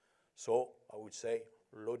oceans. So I would say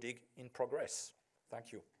loading in progress.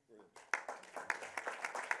 Thank you.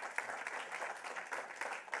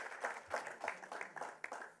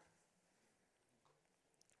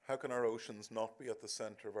 how can our oceans not be at the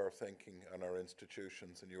centre of our thinking and our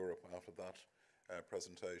institutions in Europe after that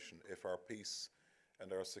presentation, if our peace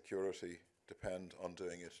and our security depend on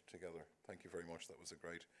doing it together? Thank you very much. That was a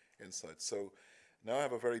great insight. So now I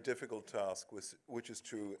have a very difficult task, which is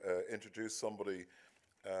to introduce somebody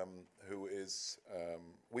who is,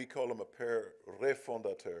 we call him a père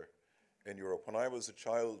refondateur in Europe. When I was a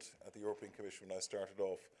child at the European Commission, when I started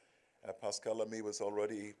off, Pascal Lamy was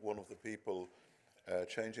already one of the people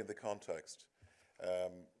changing the context.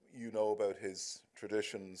 You know about his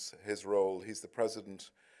traditions, his role. He's the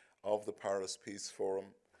president of the Paris Peace Forum.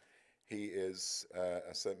 He has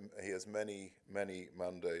many, many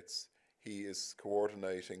mandates. He is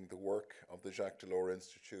coordinating the work of the Jacques Delors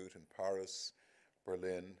Institute in Paris,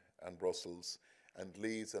 Berlin, and Brussels, and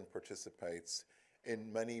leads and participates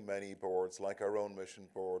in many, many boards, like our own mission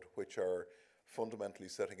board, which are fundamentally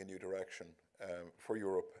setting a new direction for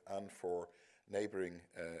Europe and for neighbouring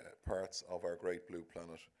parts of our great blue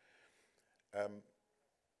planet.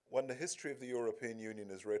 When the history of the European Union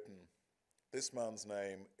is written, this man's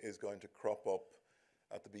name is going to crop up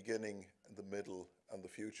at the beginning, the middle, and the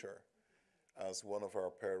future as one of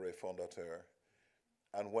our père fondateurs.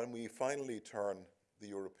 And when we finally turn the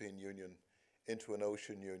European Union into an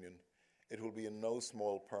ocean union, it will be in no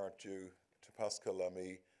small part due to Pascal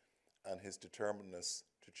Lamy and his determinedness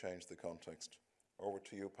to change the context. Over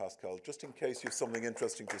to you, Pascal, just in case you have something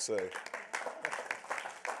interesting to say.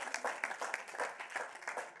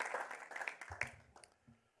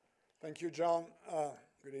 Thank you, John.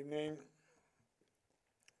 Good evening.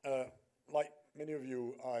 Like many of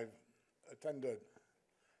you, I've attended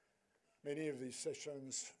many of these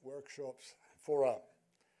sessions, workshops, fora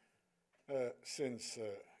since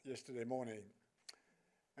yesterday morning.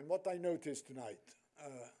 And what I noticed tonight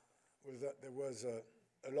was that there was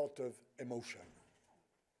a lot of emotion.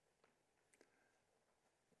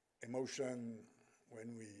 Emotion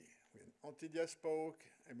when Antidia spoke,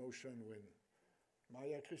 emotion when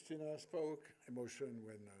Maria Cristina spoke, emotion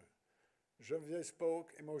when Geneviève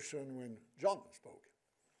spoke, emotion when John spoke.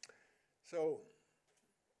 So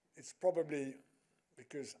it's probably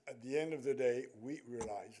because at the end of the day, we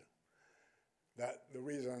realize that the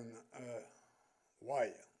reason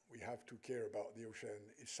why we have to care about the ocean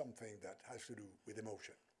is something that has to do with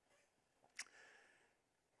emotion.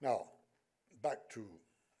 Now, back to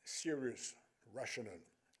serious, rational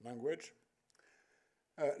language.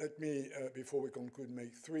 Let me, before we conclude,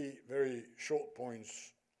 make three very short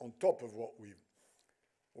points on top of what we've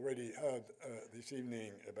already heard this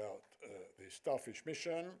evening about the Starfish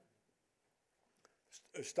mission.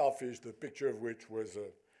 Starfish, the picture of which was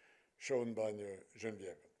shown by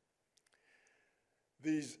Geneviève.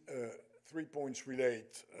 These 3 points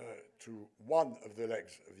relate to one of the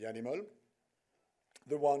legs of the animal,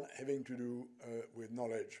 the one having to do with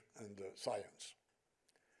knowledge and science.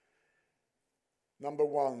 Number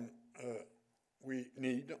one, we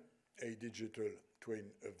need a digital twin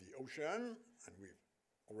of the ocean, and we've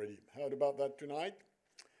already heard about that tonight.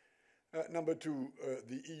 Number two,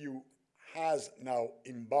 the EU has now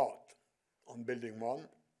embarked on building one.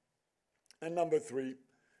 And number three,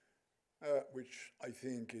 which I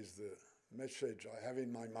think is the message I have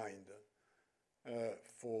in my mind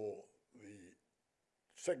for the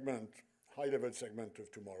segment, high-level segment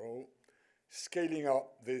of tomorrow, scaling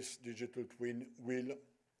up this digital twin will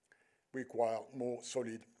require more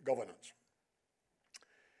solid governance.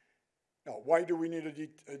 Now, why do we need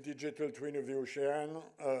a digital twin of the ocean?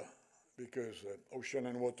 Because ocean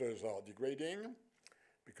and waters are degrading,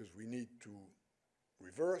 because we need to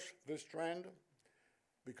reverse this trend,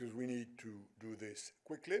 because we need to do this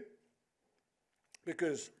quickly,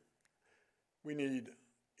 because we need,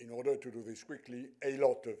 in order to do this quickly, a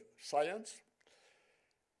lot of science,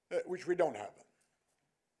 which we don't have.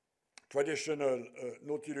 Traditional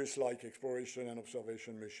Nautilus-like exploration and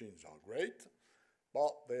observation machines are great,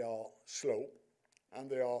 but they are slow and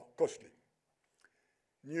they are costly.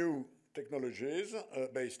 New technologies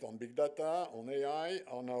based on big data, on AI,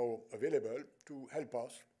 are now available to help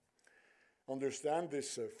us understand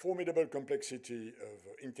this formidable complexity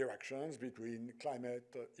of interactions between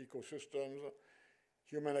climate, ecosystems,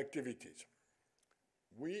 human activities.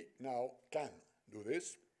 We now can do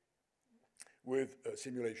this with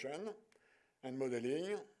simulation and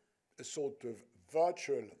modeling, a sort of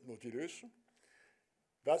virtual Nautilus.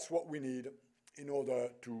 That's what we need in order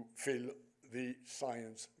to fill the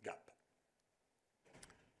science gap.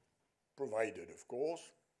 Provided, of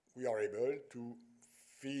course, we are able to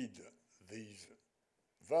feed these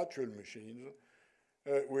virtual machines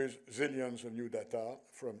with zillions of new data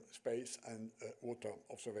from space and water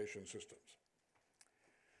observation systems.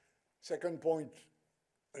 Second point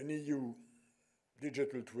an EU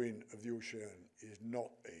digital twin of the ocean is not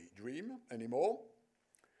a dream anymore.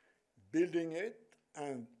 Building it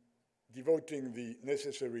and devoting the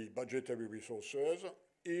necessary budgetary resources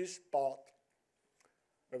is part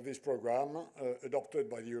of this program adopted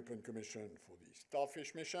by the European Commission for the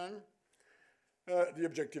Starfish mission, the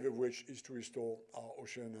objective of which is to restore our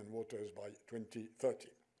ocean and waters by 2030.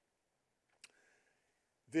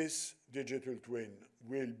 This digital twin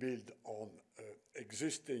will build on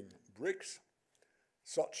existing bricks,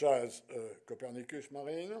 such as Copernicus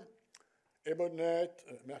Marine, EBONET,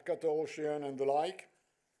 Mercator Ocean, and the like.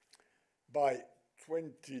 By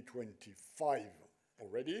 2025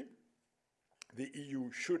 already, the EU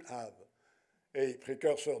should have a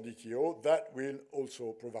precursor DTO that will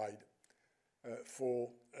also provide for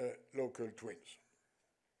local twins.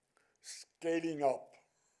 Scaling up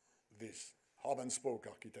this hub and spoke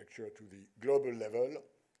architecture to the global level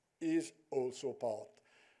is also part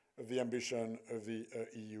of the ambition of the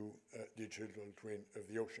EU digital twin of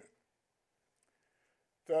the ocean.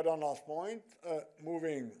 Third and last point,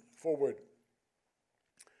 moving forward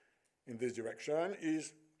in this direction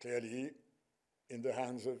is clearly in the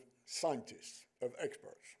hands of scientists, of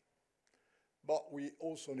experts. But we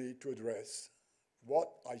also need to address what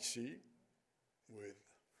I see with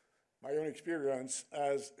my own experience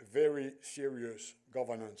as very serious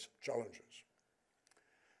governance challenges.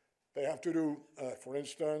 They have to do, for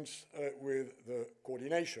instance, with the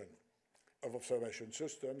coordination of observation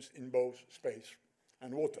systems in both space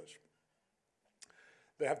and waters.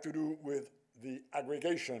 They have to do with the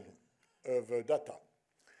aggregation of data,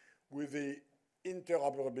 with the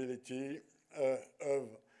interoperability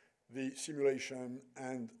of the simulation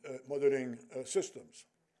and modeling systems.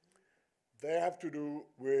 They have to do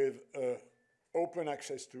with open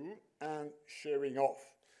access to and sharing of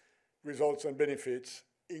results and benefits,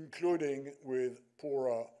 including with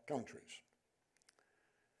poorer countries.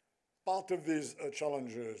 Part of these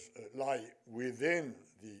challenges lie within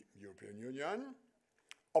the European Union.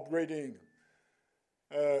 Upgrading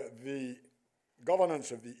the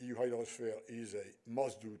governance of the EU hydrosphere is a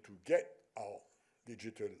must-do to get our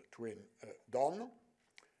digital twin done.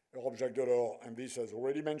 Jacques Delors, and this has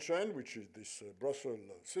already mentioned, which is this Brussels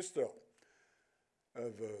sister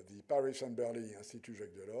of the Paris and Berlin Institute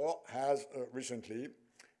Jacques Delors, has recently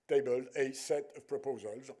tabled a set of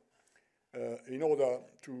proposals in order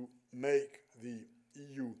to make the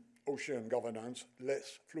EU ocean governance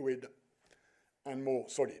less fluid and more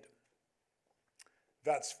solid.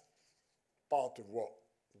 That's part of what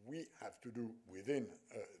we have to do within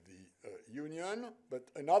the Union, but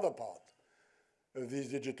another part of these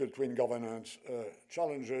digital twin governance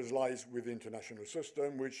challenges lies with the international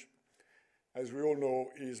system, which, as we all know,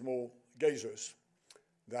 is more gaseous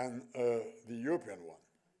than the European one.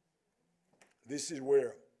 This is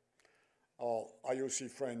where our IOC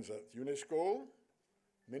friends at UNESCO,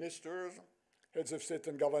 ministers, heads of state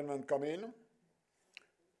and government come in.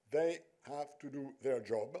 They have to do their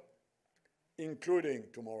job, including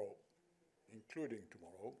tomorrow,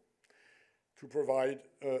 to provide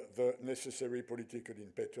the necessary political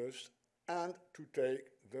impetus and to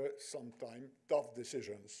take the sometimes tough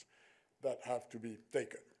decisions that have to be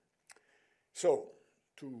taken. So,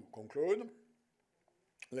 to conclude,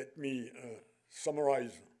 let me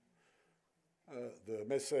summarize the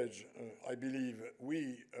message I believe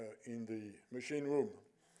we in the machine room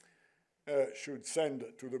should send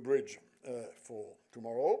to the bridge for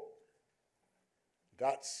tomorrow.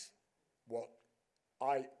 That's what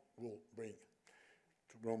I will bring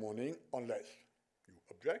tomorrow morning, unless you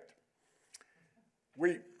object.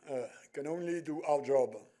 We can only do our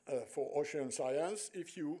job for ocean science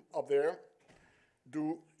if you up there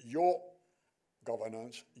do your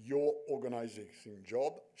governance, your organizing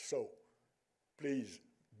job. So please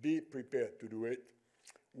be prepared to do it.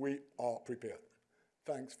 We are prepared.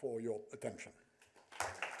 Thanks for your attention.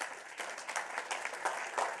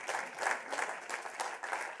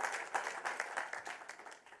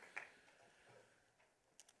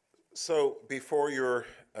 So before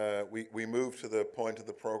we move to the point of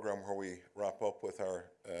the programme where we wrap up with our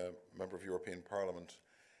Member of European Parliament,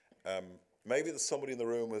 maybe there's somebody in the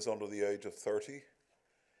room who's under the age of 30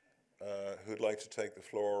 who'd like to take the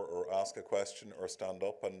floor or ask a question or stand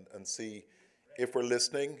up and see if we're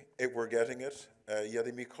listening, if we're getting it. Il y a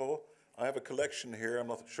des micros. I have a collection here. I'm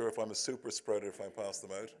not sure if I'm a super spreader if I pass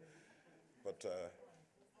them out. But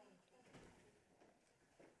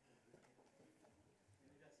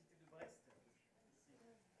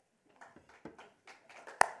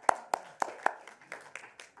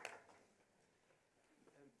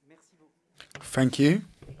thank you.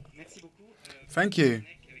 Thank you.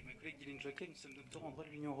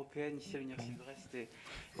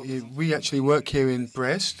 We actually work here in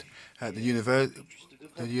Brest at the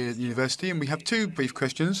university, and we have two brief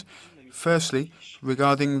questions. Firstly,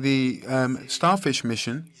 regarding the Starfish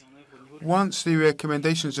mission, once the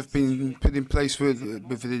recommendations have been put in place with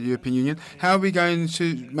the European Union, how are we going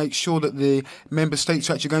to make sure that the member states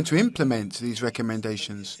are actually going to implement these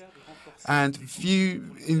recommendations? And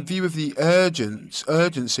in view of the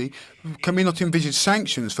urgency, can we not envisage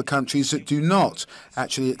sanctions for countries that do not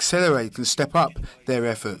actually accelerate and step up their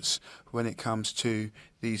efforts when it comes to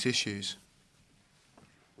these issues?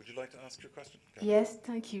 Would you like to ask your question? Yes,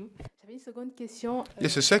 thank you.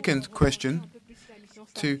 Yes, a second question.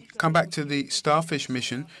 To come back to the Starfish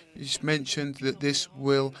mission, you just mentioned that this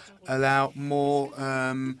will allow more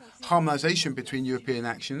harmonization between European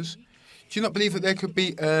actions. Do you not believe that there could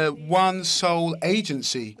be one sole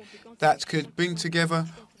agency that could bring together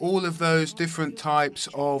all of those different types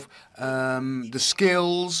of the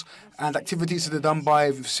skills and activities that are done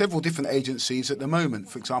by several different agencies at the moment,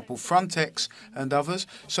 for example, Frontex and others?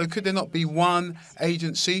 So could there not be one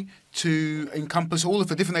agency to encompass all of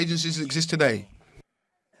the different agencies that exist today?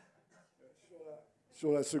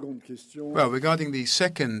 Well, regarding the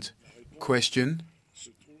second question,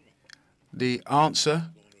 the answer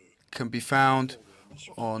can be found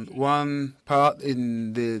on one part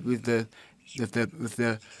with the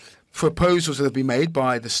proposals that have been made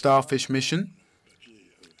by the Starfish mission,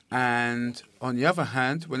 and on the other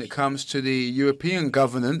hand, when it comes to the European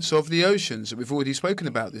governance of the oceans that we've already spoken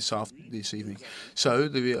about this evening. So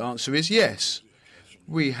the answer is yes.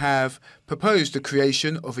 We have proposed the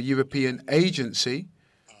creation of a European agency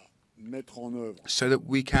so that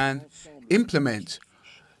we can implement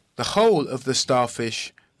the whole of the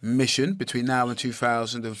Starfish mission between now and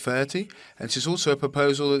 2030, and this is also a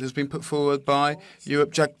proposal that has been put forward by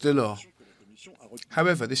Jacques Delors.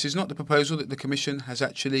 However, this is not the proposal that the Commission has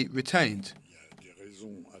actually retained.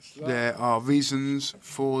 There are reasons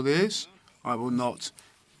for this. I will not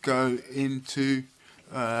go into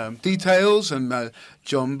details, and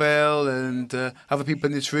John Bell and other people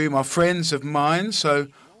in this room are friends of mine, so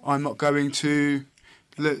I'm not going to,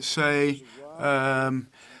 let's say,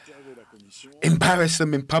 embarrass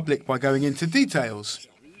them in public by going into details.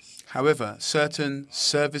 However, certain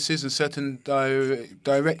services and certain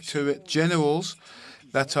directorate generals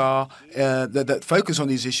that are that focus on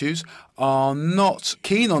these issues are not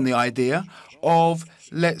keen on the idea of,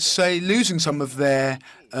 let's say, losing some of their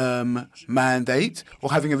mandate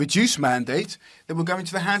or having a reduced mandate that will go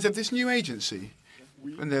into the hands of this new agency.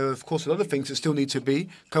 And there are, of course, a lot of things that still need to be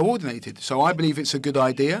coordinated. So I believe it's a good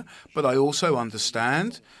idea, but I also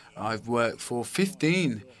understand. I've worked for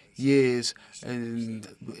 15 years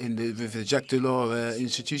with the Jacques Delors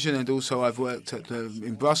institution, and also I've worked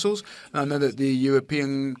in Brussels. And I know that the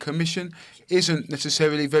European Commission isn't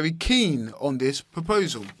necessarily very keen on this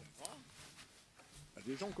proposal.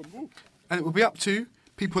 And it will be up to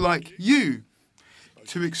people like you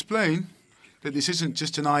to explain that this isn't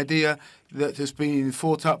just an idea that has been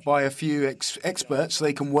thought up by a few experts so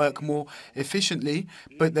they can work more efficiently,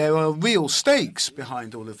 but there are real stakes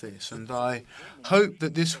behind all of this. And I hope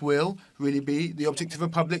that this will really be the object of a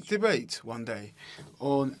public debate one day.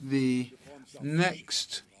 On the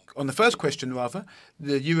first question, rather,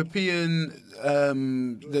 the European,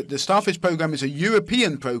 the Starfish program is a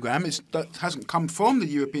European program. It hasn't come from the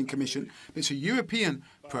European Commission. It's a European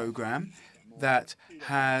program that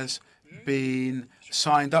has been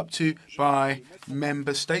signed up to by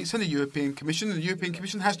member states and the European Commission. And the European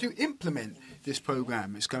Commission has to implement this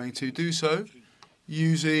program. It's going to do so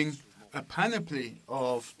using a panoply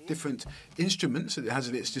of different instruments that it has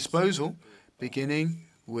at its disposal, beginning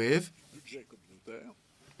with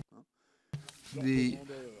the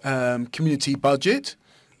community budget.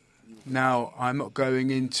 Now, I'm not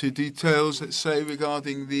going into details, let's say,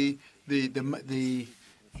 regarding the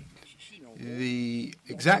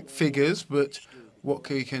exact figures, but what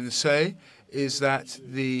we can say is that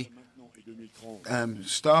the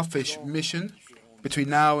Starfish mission between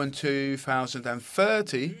now and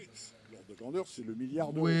 2030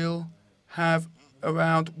 will have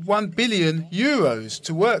around 1 billion euros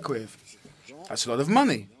to work with. That's a lot of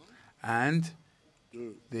money. And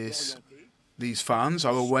these funds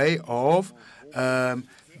are a way of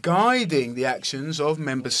guiding the actions of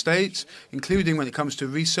member states, including when it comes to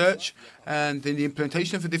research and in the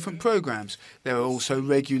implementation of the different programs. There are also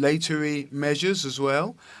regulatory measures as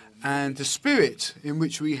well, and the spirit in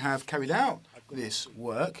which we have carried out this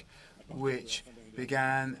work, which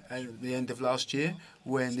began at the end of last year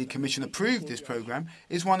when the Commission approved this program,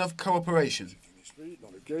 is one of cooperation.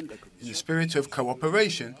 in the spirit of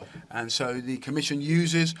cooperation. And so the Commission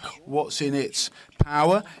uses what's in its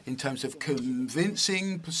power in terms of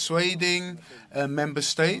convincing, persuading member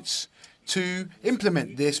states to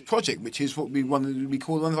implement this project, which is what we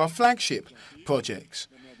call one of our flagship projects.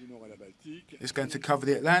 It's going to cover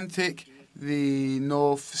the Atlantic, the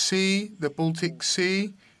North Sea, the Baltic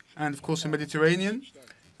Sea, and of course the Mediterranean.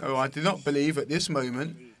 So I do not believe at this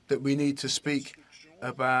moment that we need to speak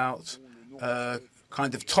about a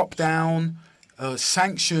kind of top-down,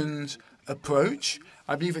 sanctioned approach.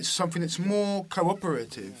 I believe it's something that's more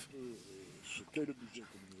cooperative.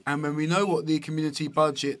 And when we know what the community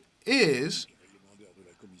budget is,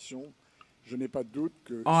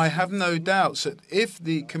 I have no doubts that if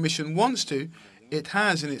the Commission wants to, it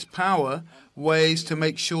has in its power ways to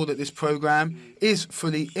make sure that this programme is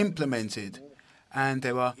fully implemented. And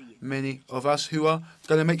there are many of us who are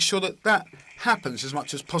going to make sure that that happens as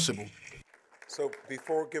much as possible. So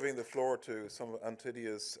before giving the floor to some of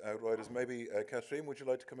Antidia's outriders, maybe Catherine, would you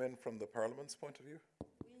like to come in from the Parliament's point of view?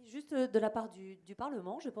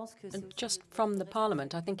 Just from the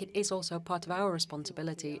Parliament, I think it is also part of our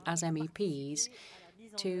responsibility as MEPs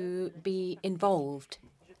to be involved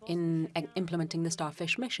in implementing the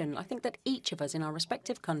Starfish mission. I think that each of us in our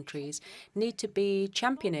respective countries need to be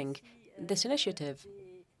championing this initiative.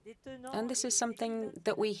 And this is something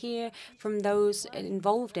that we hear from those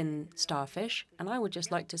involved in Starfish. And I would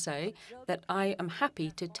just like to say that I am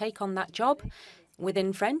happy to take on that job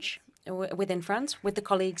within France, with the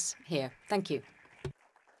colleagues here. Thank you.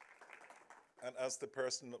 And as the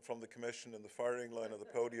person from the Commission in the firing line of the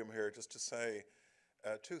podium here, just to say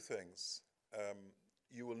two things.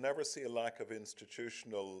 You will never see a lack of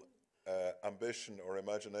institutional ambition or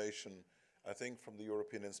imagination, I think, from the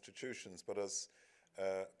European institutions. But as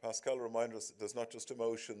Pascal reminded us, there's not just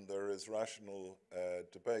emotion, there is rational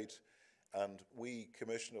debate. And we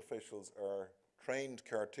Commission officials are trained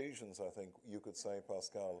Cartesians, I think you could say,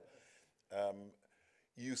 Pascal.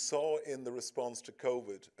 You saw in the response to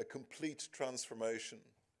COVID a complete transformation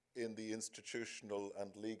in the institutional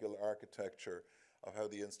and legal architecture of how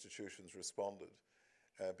the institutions responded,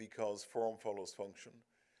 because form follows function.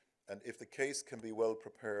 And if the case can be well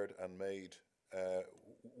prepared and made,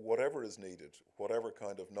 whatever is needed, whatever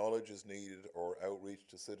kind of knowledge is needed or outreach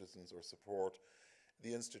to citizens or support,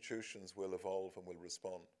 the institutions will evolve and will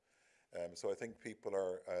respond. So I think people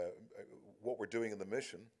are, what we're doing in the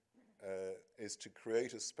mission is to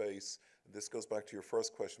create a space, and this goes back to your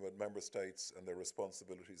first question about member states and their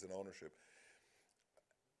responsibilities and ownership.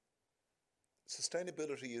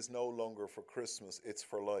 Sustainability is no longer for Christmas, it's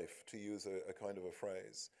for life, to use a kind of a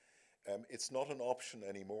phrase. It's not an option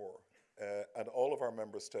anymore. And all of our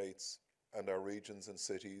member states and our regions and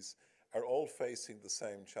cities are all facing the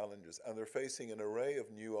same challenges, and they're facing an array of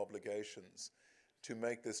new obligations to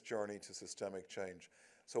make this journey to systemic change.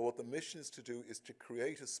 So what the mission is to do is to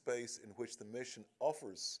create a space in which the mission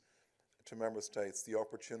offers to member states the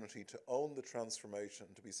opportunity to own the transformation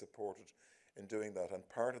and to be supported in doing that. And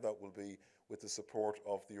part of that will be with the support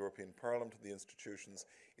of the European Parliament and the institutions,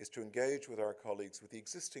 is to engage with our colleagues with the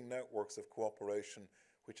existing networks of cooperation,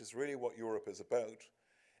 which is really what Europe is about,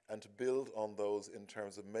 and to build on those in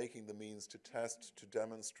terms of making the means to test, to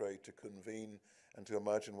demonstrate, to convene, and to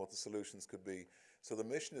imagine what the solutions could be. So the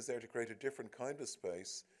mission is there to create a different kind of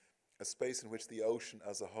space, a space in which the ocean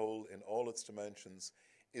as a whole, in all its dimensions,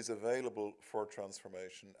 is available for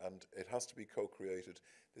transformation, and it has to be co-created.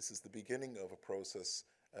 This is the beginning of a process,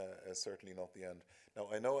 certainly not the end. Now,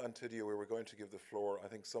 I know, Antidia, we were going to give the floor, I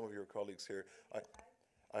think some of your colleagues here.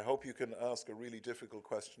 I hope you can ask a really difficult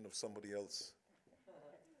question of somebody else.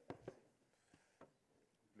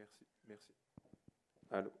 Merci.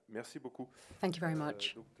 Allô, merci beaucoup. Thank you very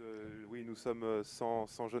much. Oui, nous sommes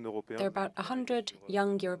 100 jeunes Européens. There are about 100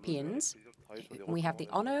 young Europeans. We have the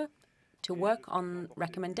honor to work on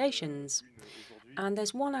recommendations. And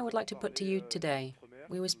there's one I would like to put to you today.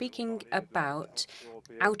 We were speaking about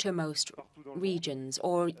outermost regions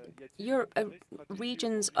or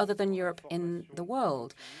regions other than Europe in the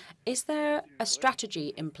world. Is there a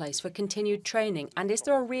strategy in place for continued training? And is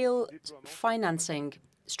there a real financing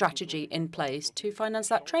strategy in place to finance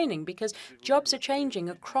that training? Because jobs are changing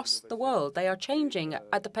across the world. They are changing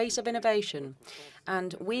at the pace of innovation.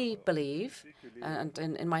 And we believe, and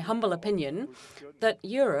in my humble opinion, that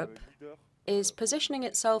Europe is positioning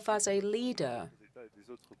itself as a leader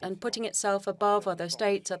and putting itself above other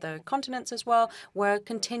states, other continents as well, where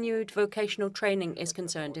continued vocational training is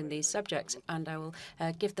concerned in these subjects. And I will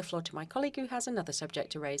give the floor to my colleague who has another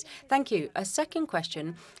subject to raise. Thank you. A second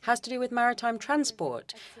question has to do with maritime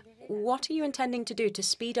transport. What are you intending to do to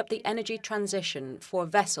speed up the energy transition for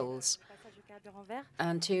vessels?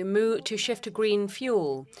 and to shift to green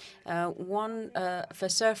fuel. One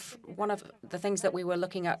of the things that we were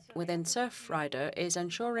looking at within Surfrider is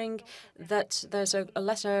ensuring that there's a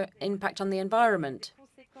lesser impact on the environment,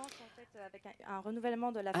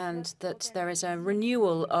 and that there is a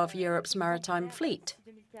renewal of Europe's maritime fleet,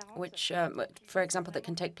 which, for example, that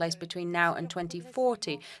can take place between now and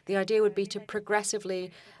 2040. The idea would be to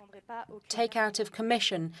progressively take out of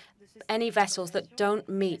commission any vessels that don't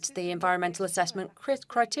meet the environmental assessment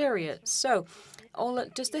criteria. So,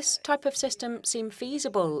 does this type of system seem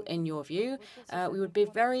feasible in your view? We would be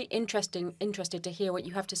very interested to hear what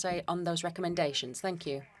you have to say on those recommendations. Thank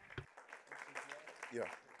you. Yeah.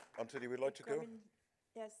 Antidia, would like to go?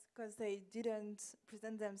 Yes, because they didn't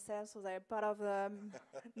present themselves, so they're part of the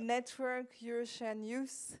network Eurasian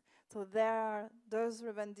Youth. So there are those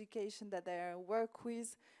revendications that they work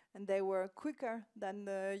with, and they were quicker than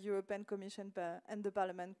the European Commission and the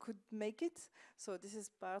Parliament could make it. So this is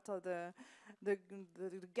part of the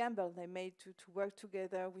gamble they made to work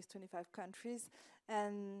together with 25 countries.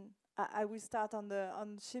 And I will start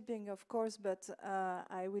on shipping, of course, but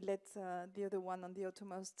I will let the other one on the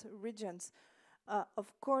outermost regions.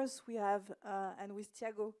 Of course, we have, and with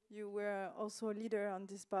Thiago, you were also a leader on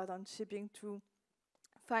this part on shipping to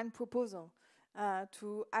find proposal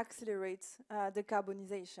to accelerate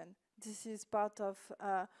decarbonization. This is part of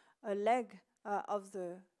a leg of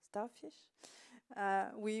the Starfish.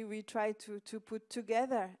 We try to put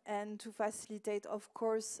together and to facilitate, of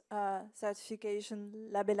course, certification,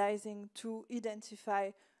 labelizing to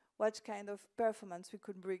identify what kind of performance we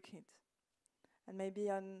could bring it. And maybe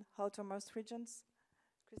on outermost regions,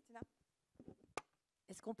 Cristina?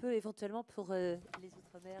 Est-ce qu'on peut éventuellement pour les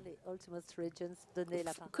Outre-mer, les outermost regions, donner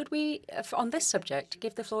la parole? Could we, on this subject,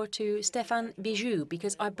 give the floor to Stéphane Bijou,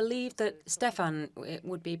 because I believe that Stéphane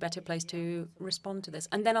would be better placed to respond to this.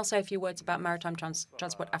 And then I'll say a few words about maritime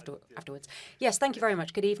transport afterwards. Yes, thank you very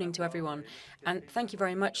much. Good evening to everyone. And thank you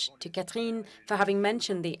very much to Catherine for having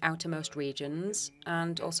mentioned the outermost regions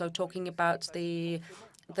and also talking about the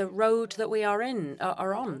road that we are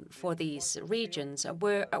on for these regions.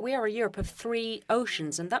 We are a Europe of 3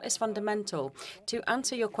 oceans, and that is fundamental. To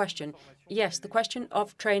answer your question, yes, the question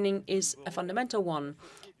of training is a fundamental one.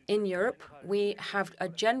 In Europe, we have a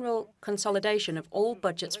general consolidation of all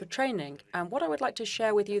budgets for training. And what I would like to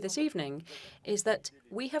share with you this evening is that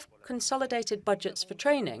we have consolidated budgets for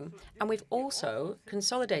training, and we've also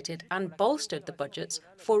consolidated and bolstered the budgets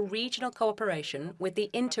for regional cooperation with the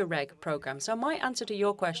Interreg program. So my answer to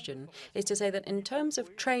your question is to say that in terms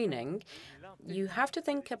of training, you have to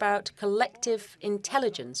think about collective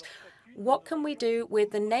intelligence. What can we do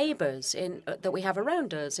with the neighbours that we have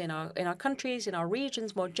around us, in our countries, in our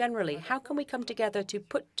regions more generally? How can we come together to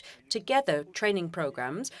put together training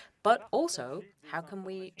programmes, but also how can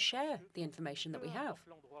we share the information that we have?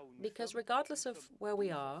 Because regardless of where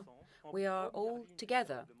we are all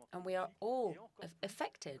together, and we are all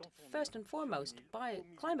affected, first and foremost, by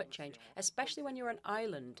climate change, especially when you're an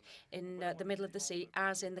island in the middle of the sea,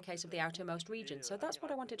 as in the case of the outermost region. So that's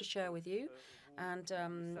what I wanted to share with you. And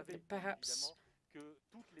perhaps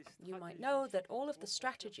you might know that all of the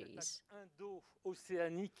strategies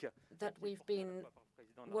that we've been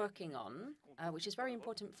working on, which is very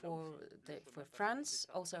important for France,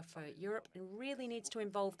 also for Europe, and really needs to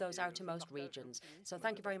involve those outermost regions. So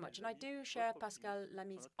thank you very much. And I do share Pascal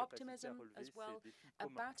Lamy's optimism as well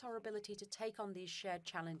about our ability to take on these shared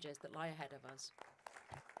challenges that lie ahead of us.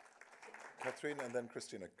 Catherine and then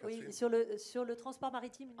Cristina. Oui, sur le transport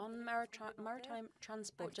maritime. On maritime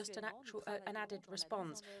transport, just an added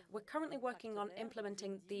response. We're currently working on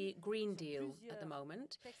implementing the Green Deal at the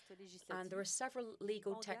moment, and there are several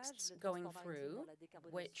legal texts going through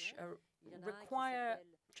which require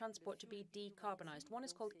transport to be decarbonised. One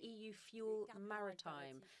is called EU Fuel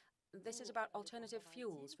Maritime. This is about alternative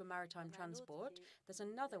fuels for maritime transport. There's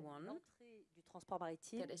another one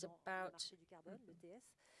that is about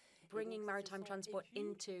bringing maritime transport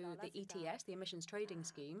into the ETS, the Emissions Trading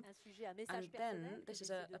Scheme. And then this is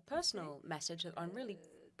a personal message that I'm really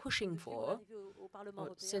pushing for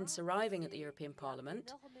since arriving at the European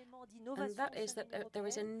Parliament, and that is that there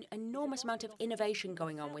is an enormous amount of innovation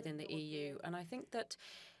going on within the EU. And I think that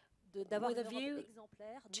with a view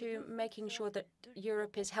to making sure that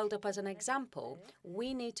Europe is held up as an example,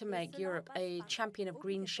 we need to make Europe a champion of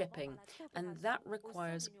green shipping, and that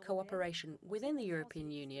requires cooperation within the European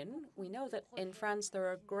Union. We know that in France there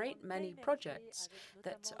are a great many projects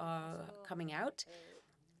that are coming out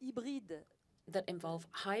that involve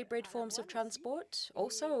hybrid forms of transport,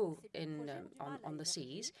 also on the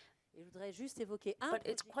seas. But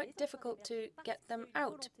it's quite difficult to get them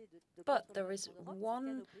out. But there is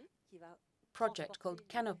one project called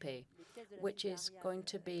Canopy, which is going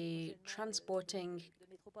to be transporting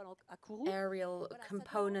aerial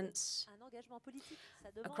components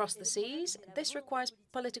across the seas. This requires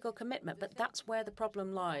political commitment, but that's where the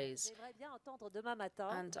problem lies.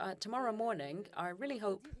 And tomorrow morning, I really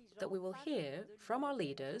hope that we will hear from our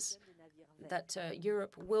leaders that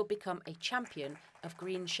Europe will become a champion of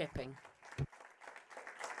green shipping.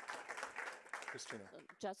 Cristina.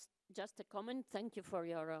 Just a comment. Thank you for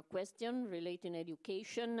your question relating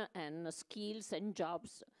education and skills and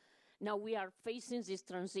jobs. Now we are facing this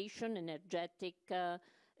transition, energetic,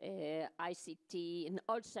 ICT, in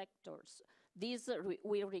all sectors. These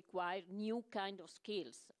will require new kind of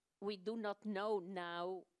skills. We do not know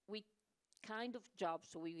now which kind of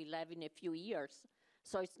jobs we will have in a few years.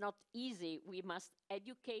 So it's not easy. We must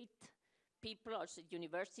educate people also at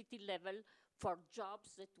university level for jobs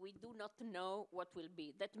that we do not know what will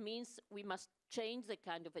be. That means we must change the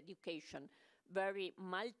kind of education, very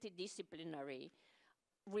multidisciplinary,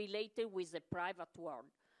 related with the private world.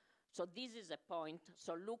 So this is a point.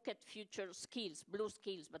 So look at future skills, blue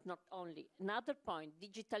skills, but not only. Another point,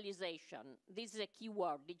 digitalization. This is a key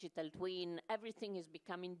word, digital twin. Everything is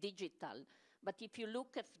becoming digital. But if you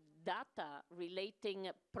look at data relating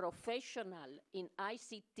professional in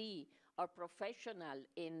ICT or professional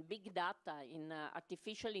in big data, in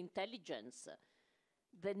artificial intelligence,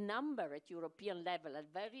 the number at European level are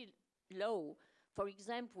very low. For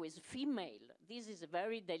example, with female, this is a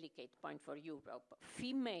very delicate point for Europe.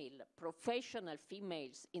 Professional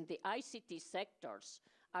females in the ICT sectors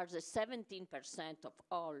are the 17% of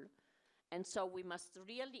all. And so we must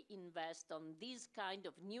really invest on these kind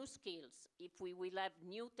of new skills. If we will have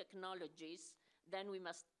new technologies, then we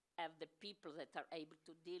must have the people that are able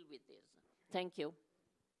to deal with this. Thank you.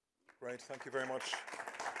 Great, thank you very much.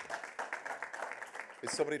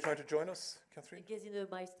 Is somebody trying to join us, Catherine? Gesine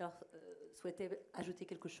Meissner souhaitait ajouter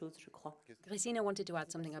quelque chose, je crois. Cristina wanted to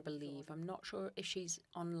add something, I believe. I'm not sure if she's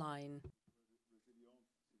online.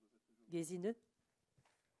 Gesine?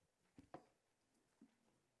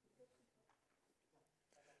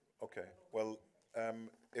 Okay, well,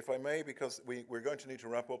 if I may, because we're going to need to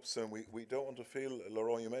wrap up soon, we don't want to feel,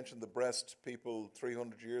 Laurent, you mentioned the Brest people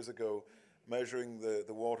 300 years ago measuring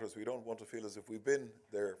the waters. We don't want to feel as if we've been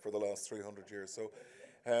there for the last 300 years. So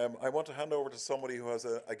I want to hand over to somebody who has,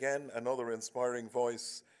 again, another inspiring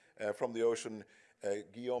voice from the ocean,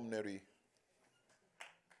 Guillaume Nery.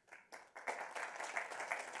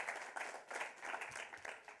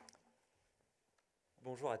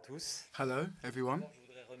 Bonjour à tous. Hello, everyone.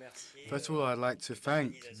 First of all, I'd like to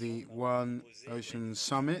thank the One Ocean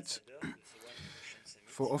Summit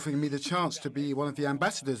for offering me the chance to be one of the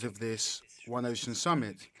ambassadors of this One Ocean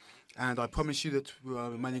Summit. And I promise you that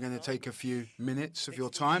I'm only going to take a few minutes of your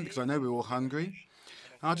time because I know we're all hungry.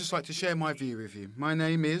 And I'd just like to share my view with you. My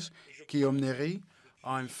name is Guillaume Nery.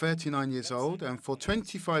 I'm 39 years old, and for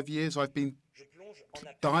 25 years I've been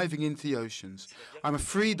diving into the oceans. I'm a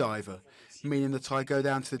free diver, meaning that I go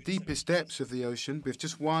down to the deepest depths of the ocean with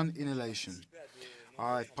just one inhalation.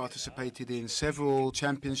 I've participated in several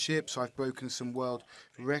championships. I've broken some world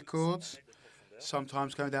records,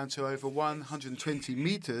 sometimes going down to over 120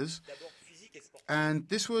 meters. And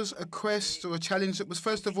this was a quest or a challenge that was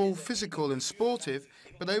first of all physical and sportive,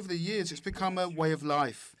 but over the years it's become a way of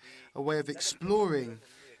life, a way of exploring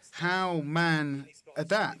how man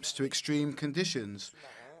adapts to extreme conditions,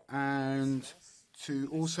 and to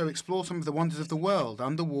also explore some of the wonders of the world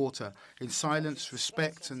underwater in silence,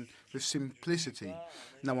 respect, and with simplicity.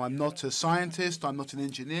 Now, I'm not a scientist, I'm not an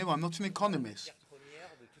engineer, I'm not an economist.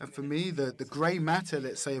 And for me, the grey matter,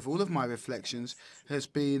 let's say, of all of my reflections has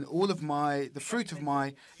been the fruit of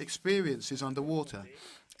my experiences underwater.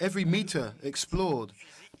 Every meter explored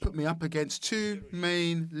put me up against two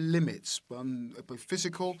main limits, one both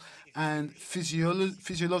physical and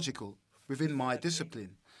physiological within my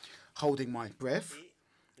discipline. Holding my breath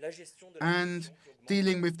and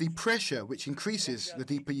dealing with the pressure which increases the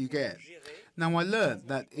deeper you get. Now, I learned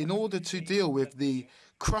that in order to deal with the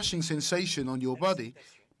crushing sensation on your body,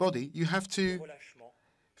 you have to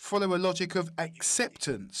follow a logic of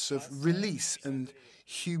acceptance, of release and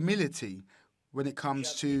humility when it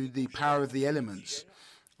comes to the power of the elements.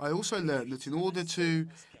 I also learned that in order to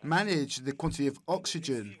manage the quantity of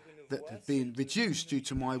oxygen that had been reduced due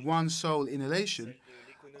to my one sole inhalation,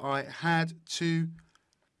 I had to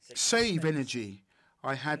save energy,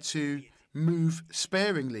 I had to move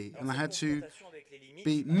sparingly, and I had to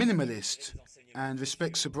be minimalist and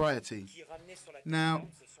respect sobriety. Now,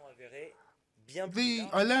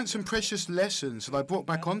 I learned some precious lessons that I brought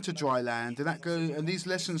back onto dry land, and these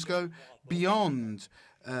lessons go beyond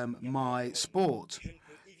my sport.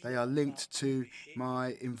 They are linked to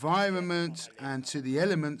my environment and to the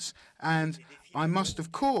elements, and I must,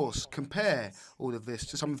 of course, compare all of this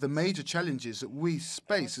to some of the major challenges that we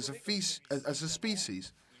face as a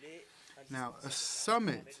species. Now, a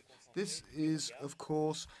summit, this is, of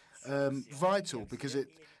course, vital because it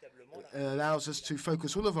allows us to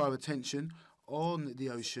focus all of our attention on the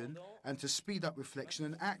ocean and to speed up reflection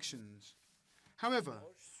and actions. However,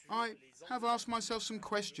 I have asked myself some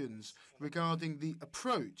questions regarding the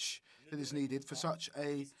approach that is needed for such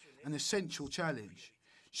an essential challenge.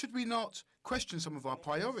 Should we not question some of our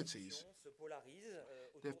priorities?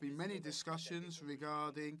 There have been many discussions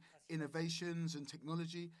regarding innovations and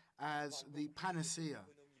technology as the panacea.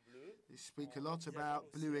 They speak a lot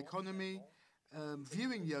about blue economy,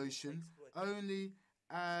 viewing the ocean only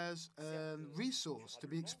as a resource to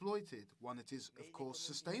be exploited, one that is, of course,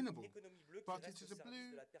 sustainable. But it is a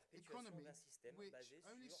blue economy which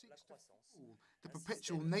only seeks to fool the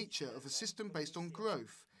perpetual nature of a system based on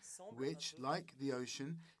growth, which, like the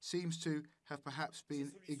ocean, seems to have perhaps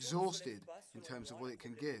been exhausted in terms of what it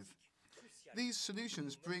can give. These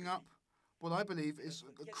solutions bring up what I believe is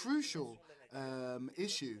a crucial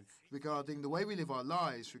issue regarding the way we live our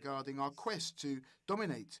lives, regarding our quest to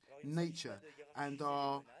dominate nature and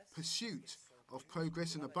our pursuit of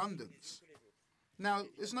progress and abundance. Now,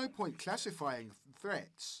 there's no point classifying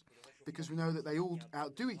threats because we know that they all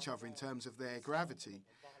outdo each other in terms of their gravity.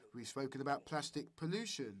 We've spoken about plastic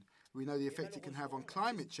pollution. We know the effect it can have on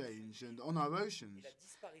climate change and on our oceans.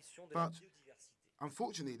 But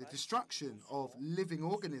unfortunately, the destruction of living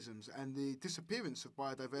organisms and the disappearance of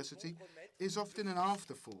biodiversity is often an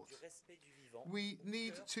afterthought. We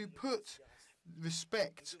need to put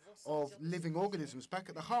respect of living organisms back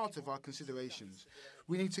at the heart of our considerations.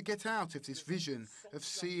 We need to get out of this vision of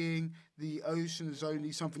seeing the ocean as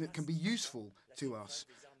only something that can be useful to us.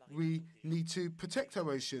 We need to protect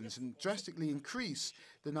our oceans and drastically increase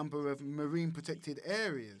the number of marine protected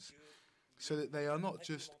areas so that they are not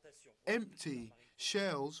just empty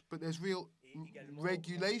shells, but there's real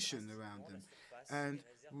regulation around them. And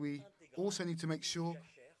we also need to make sure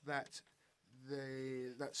that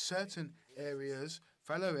certain areas,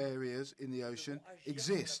 fallow areas in the ocean,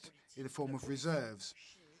 exist in the form of reserves.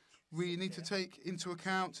 We need to take into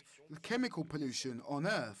account the chemical pollution on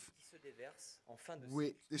Earth,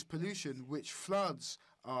 this pollution which floods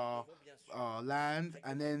our land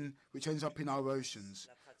and then which ends up in our oceans.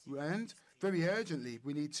 And very urgently,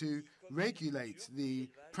 we need to regulate the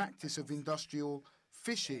practice of industrial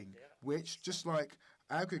fishing, which, just like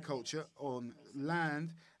agriculture on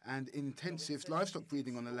land and intensive livestock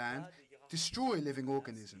breeding on the land, destroy living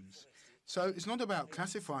organisms. So it's not about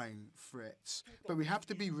classifying threats, but we have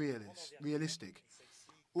to be realistic.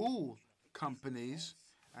 All companies,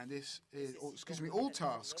 and all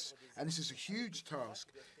tasks, and this is a huge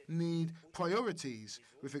task, need priorities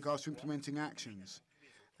with regards to implementing actions.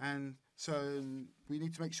 And so we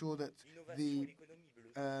need to make sure that the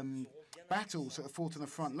battles that are fought on the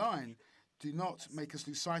front line do not make us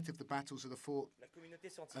lose sight of the battles that are fought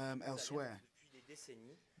elsewhere.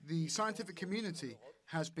 The scientific community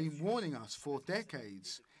has been warning us for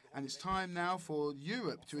decades, and it's time now for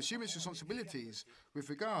Europe to assume its responsibilities with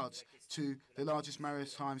regards to the largest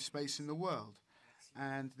maritime space in the world.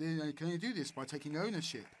 And they can only do this by taking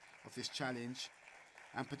ownership of this challenge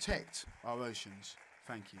and protect our oceans.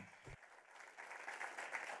 Thank you.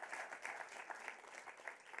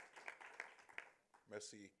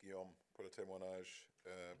 Merci, Guillaume, pour le témoignage.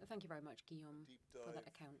 Thank you very much, Guillaume, for that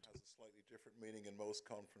account. Has a slightly different meaning in most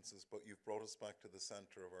conferences, but you've brought us back to the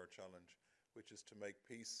center of our challenge, which is to make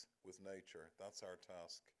peace with nature. That's our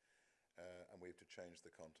task, and we have to change the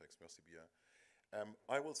context. Merci bien.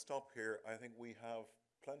 I will stop here. I think we have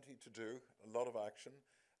plenty to do, a lot of action,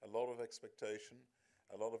 a lot of expectation,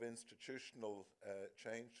 a lot of institutional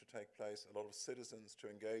change to take place, a lot of citizens to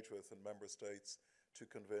engage with and member states to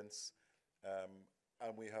convince.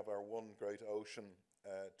 And we have our one great ocean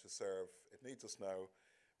to serve. It needs us now.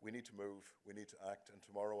 We need to move. We need to act. And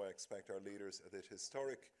tomorrow I expect our leaders at this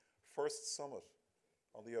historic first summit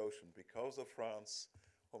on the ocean because of France.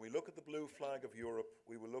 When we look at the blue flag of Europe,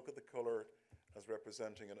 we will look at the colour as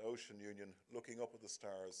representing an ocean union, looking up at the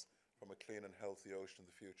stars from a clean and healthy ocean in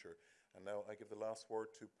the future. And now I give the last word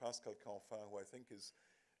to Pascal Canfin, who I think is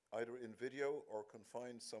either in video or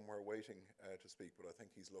confined somewhere waiting to speak, but I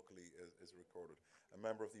think he's luckily is recorded. A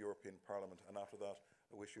member of the European Parliament, and after that,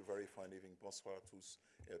 I wish you a very fine evening. Bonsoir à tous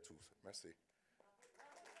et à toutes. Merci.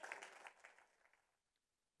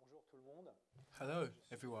 Hello,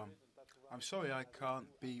 everyone. I'm sorry I can't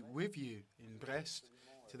be with you in Brest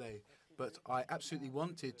today, but I absolutely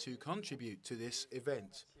wanted to contribute to this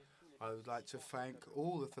event. I would like to thank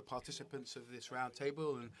all of the participants of this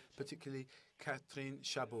roundtable, and particularly Catherine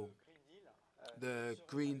Chabot. The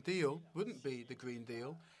Green Deal wouldn't be the Green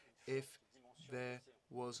Deal if there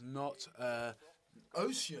was not an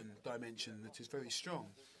ocean dimension that is very strong.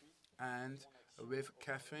 And with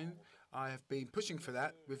Catherine, I have been pushing for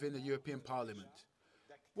that within the European Parliament.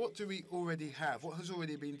 What do we already have? What has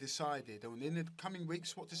already been decided? And in the coming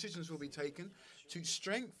weeks, what decisions will be taken to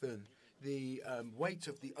strengthen the weight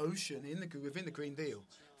of the ocean within the Green Deal?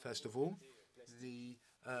 First of all, the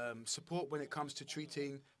support when it comes to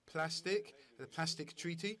treating plastic, the plastic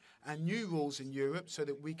treaty, and new rules in Europe so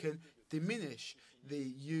that we can diminish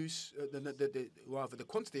the use, rather the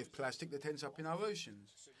quantity of plastic that ends up in our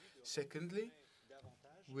oceans. Secondly,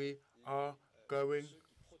 we are going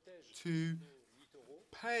to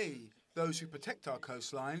pay those who protect our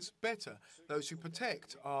coastlines better, those who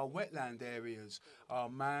protect our wetland areas, our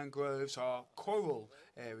mangroves, our coral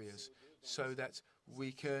areas, so that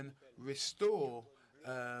we can restore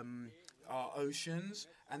our oceans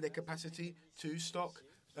and their capacity to stock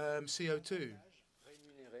CO2.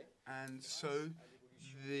 And so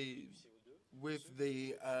with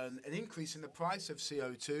an increase in the price of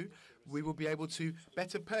CO2, we will be able to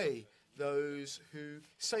better pay those who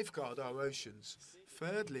safeguard our oceans.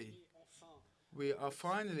 Thirdly, we are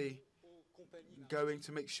finally going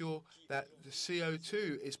to make sure that the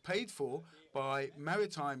CO2 is paid for by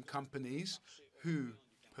maritime companies who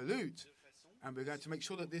pollute. And we're going to make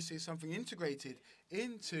sure that this is something integrated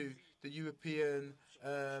into the European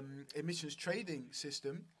emissions trading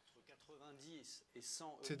system.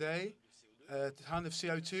 Today, a ton of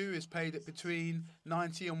CO2 is paid at between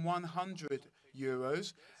 90 and 100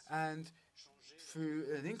 euros, and through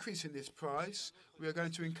an increase in this price, we are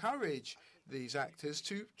going to encourage these actors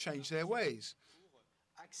to change their ways.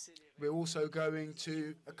 We're also going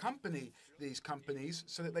to accompany these companies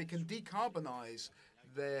so that they can decarbonize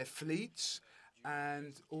their fleets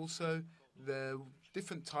and also the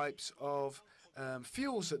different types of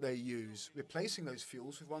fuels that they use, replacing those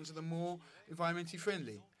fuels with ones that are more environmentally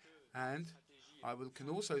friendly. And I can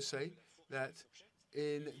also say that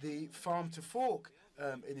in the Farm to Fork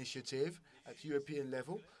initiative at European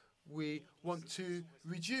level, we want to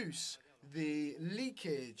reduce the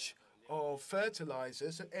leakage of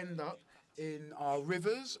fertilizers that end up in our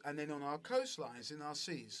rivers and then on our coastlines, in our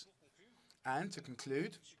seas. And to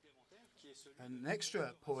conclude, an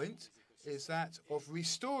extra point is that of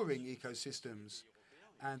restoring ecosystems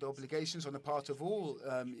and obligations on the part of all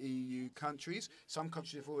EU countries. Some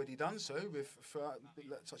countries have already done so,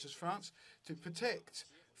 such as France, to protect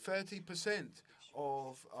 30%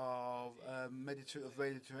 of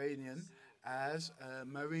Mediterranean as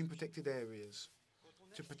marine protected areas,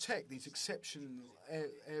 to protect these exceptional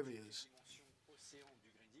areas.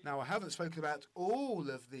 Now, I haven't spoken about all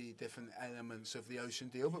of the different elements of the ocean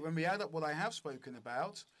deal, but when we add up what I have spoken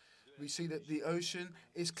about, we see that the ocean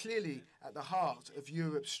is clearly at the heart of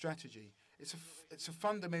Europe's strategy. It's a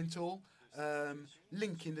fundamental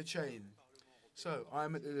link in the chain. So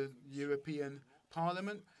I'm at the European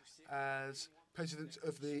Parliament as President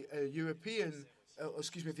of the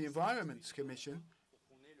the Environment Commission,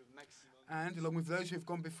 and along with those who have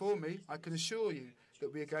gone before me, I can assure you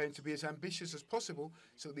that we are going to be as ambitious as possible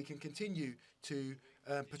so that we can continue to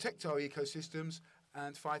protect our ecosystems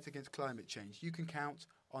and fight against climate change. You can count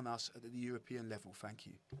on us at the European level. Thank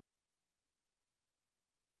you.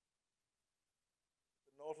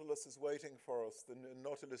 The Nautilus is waiting for us. The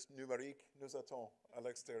Nautilus numérique nous attend à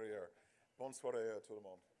l'extérieur. Bonne soirée à tout le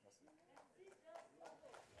monde.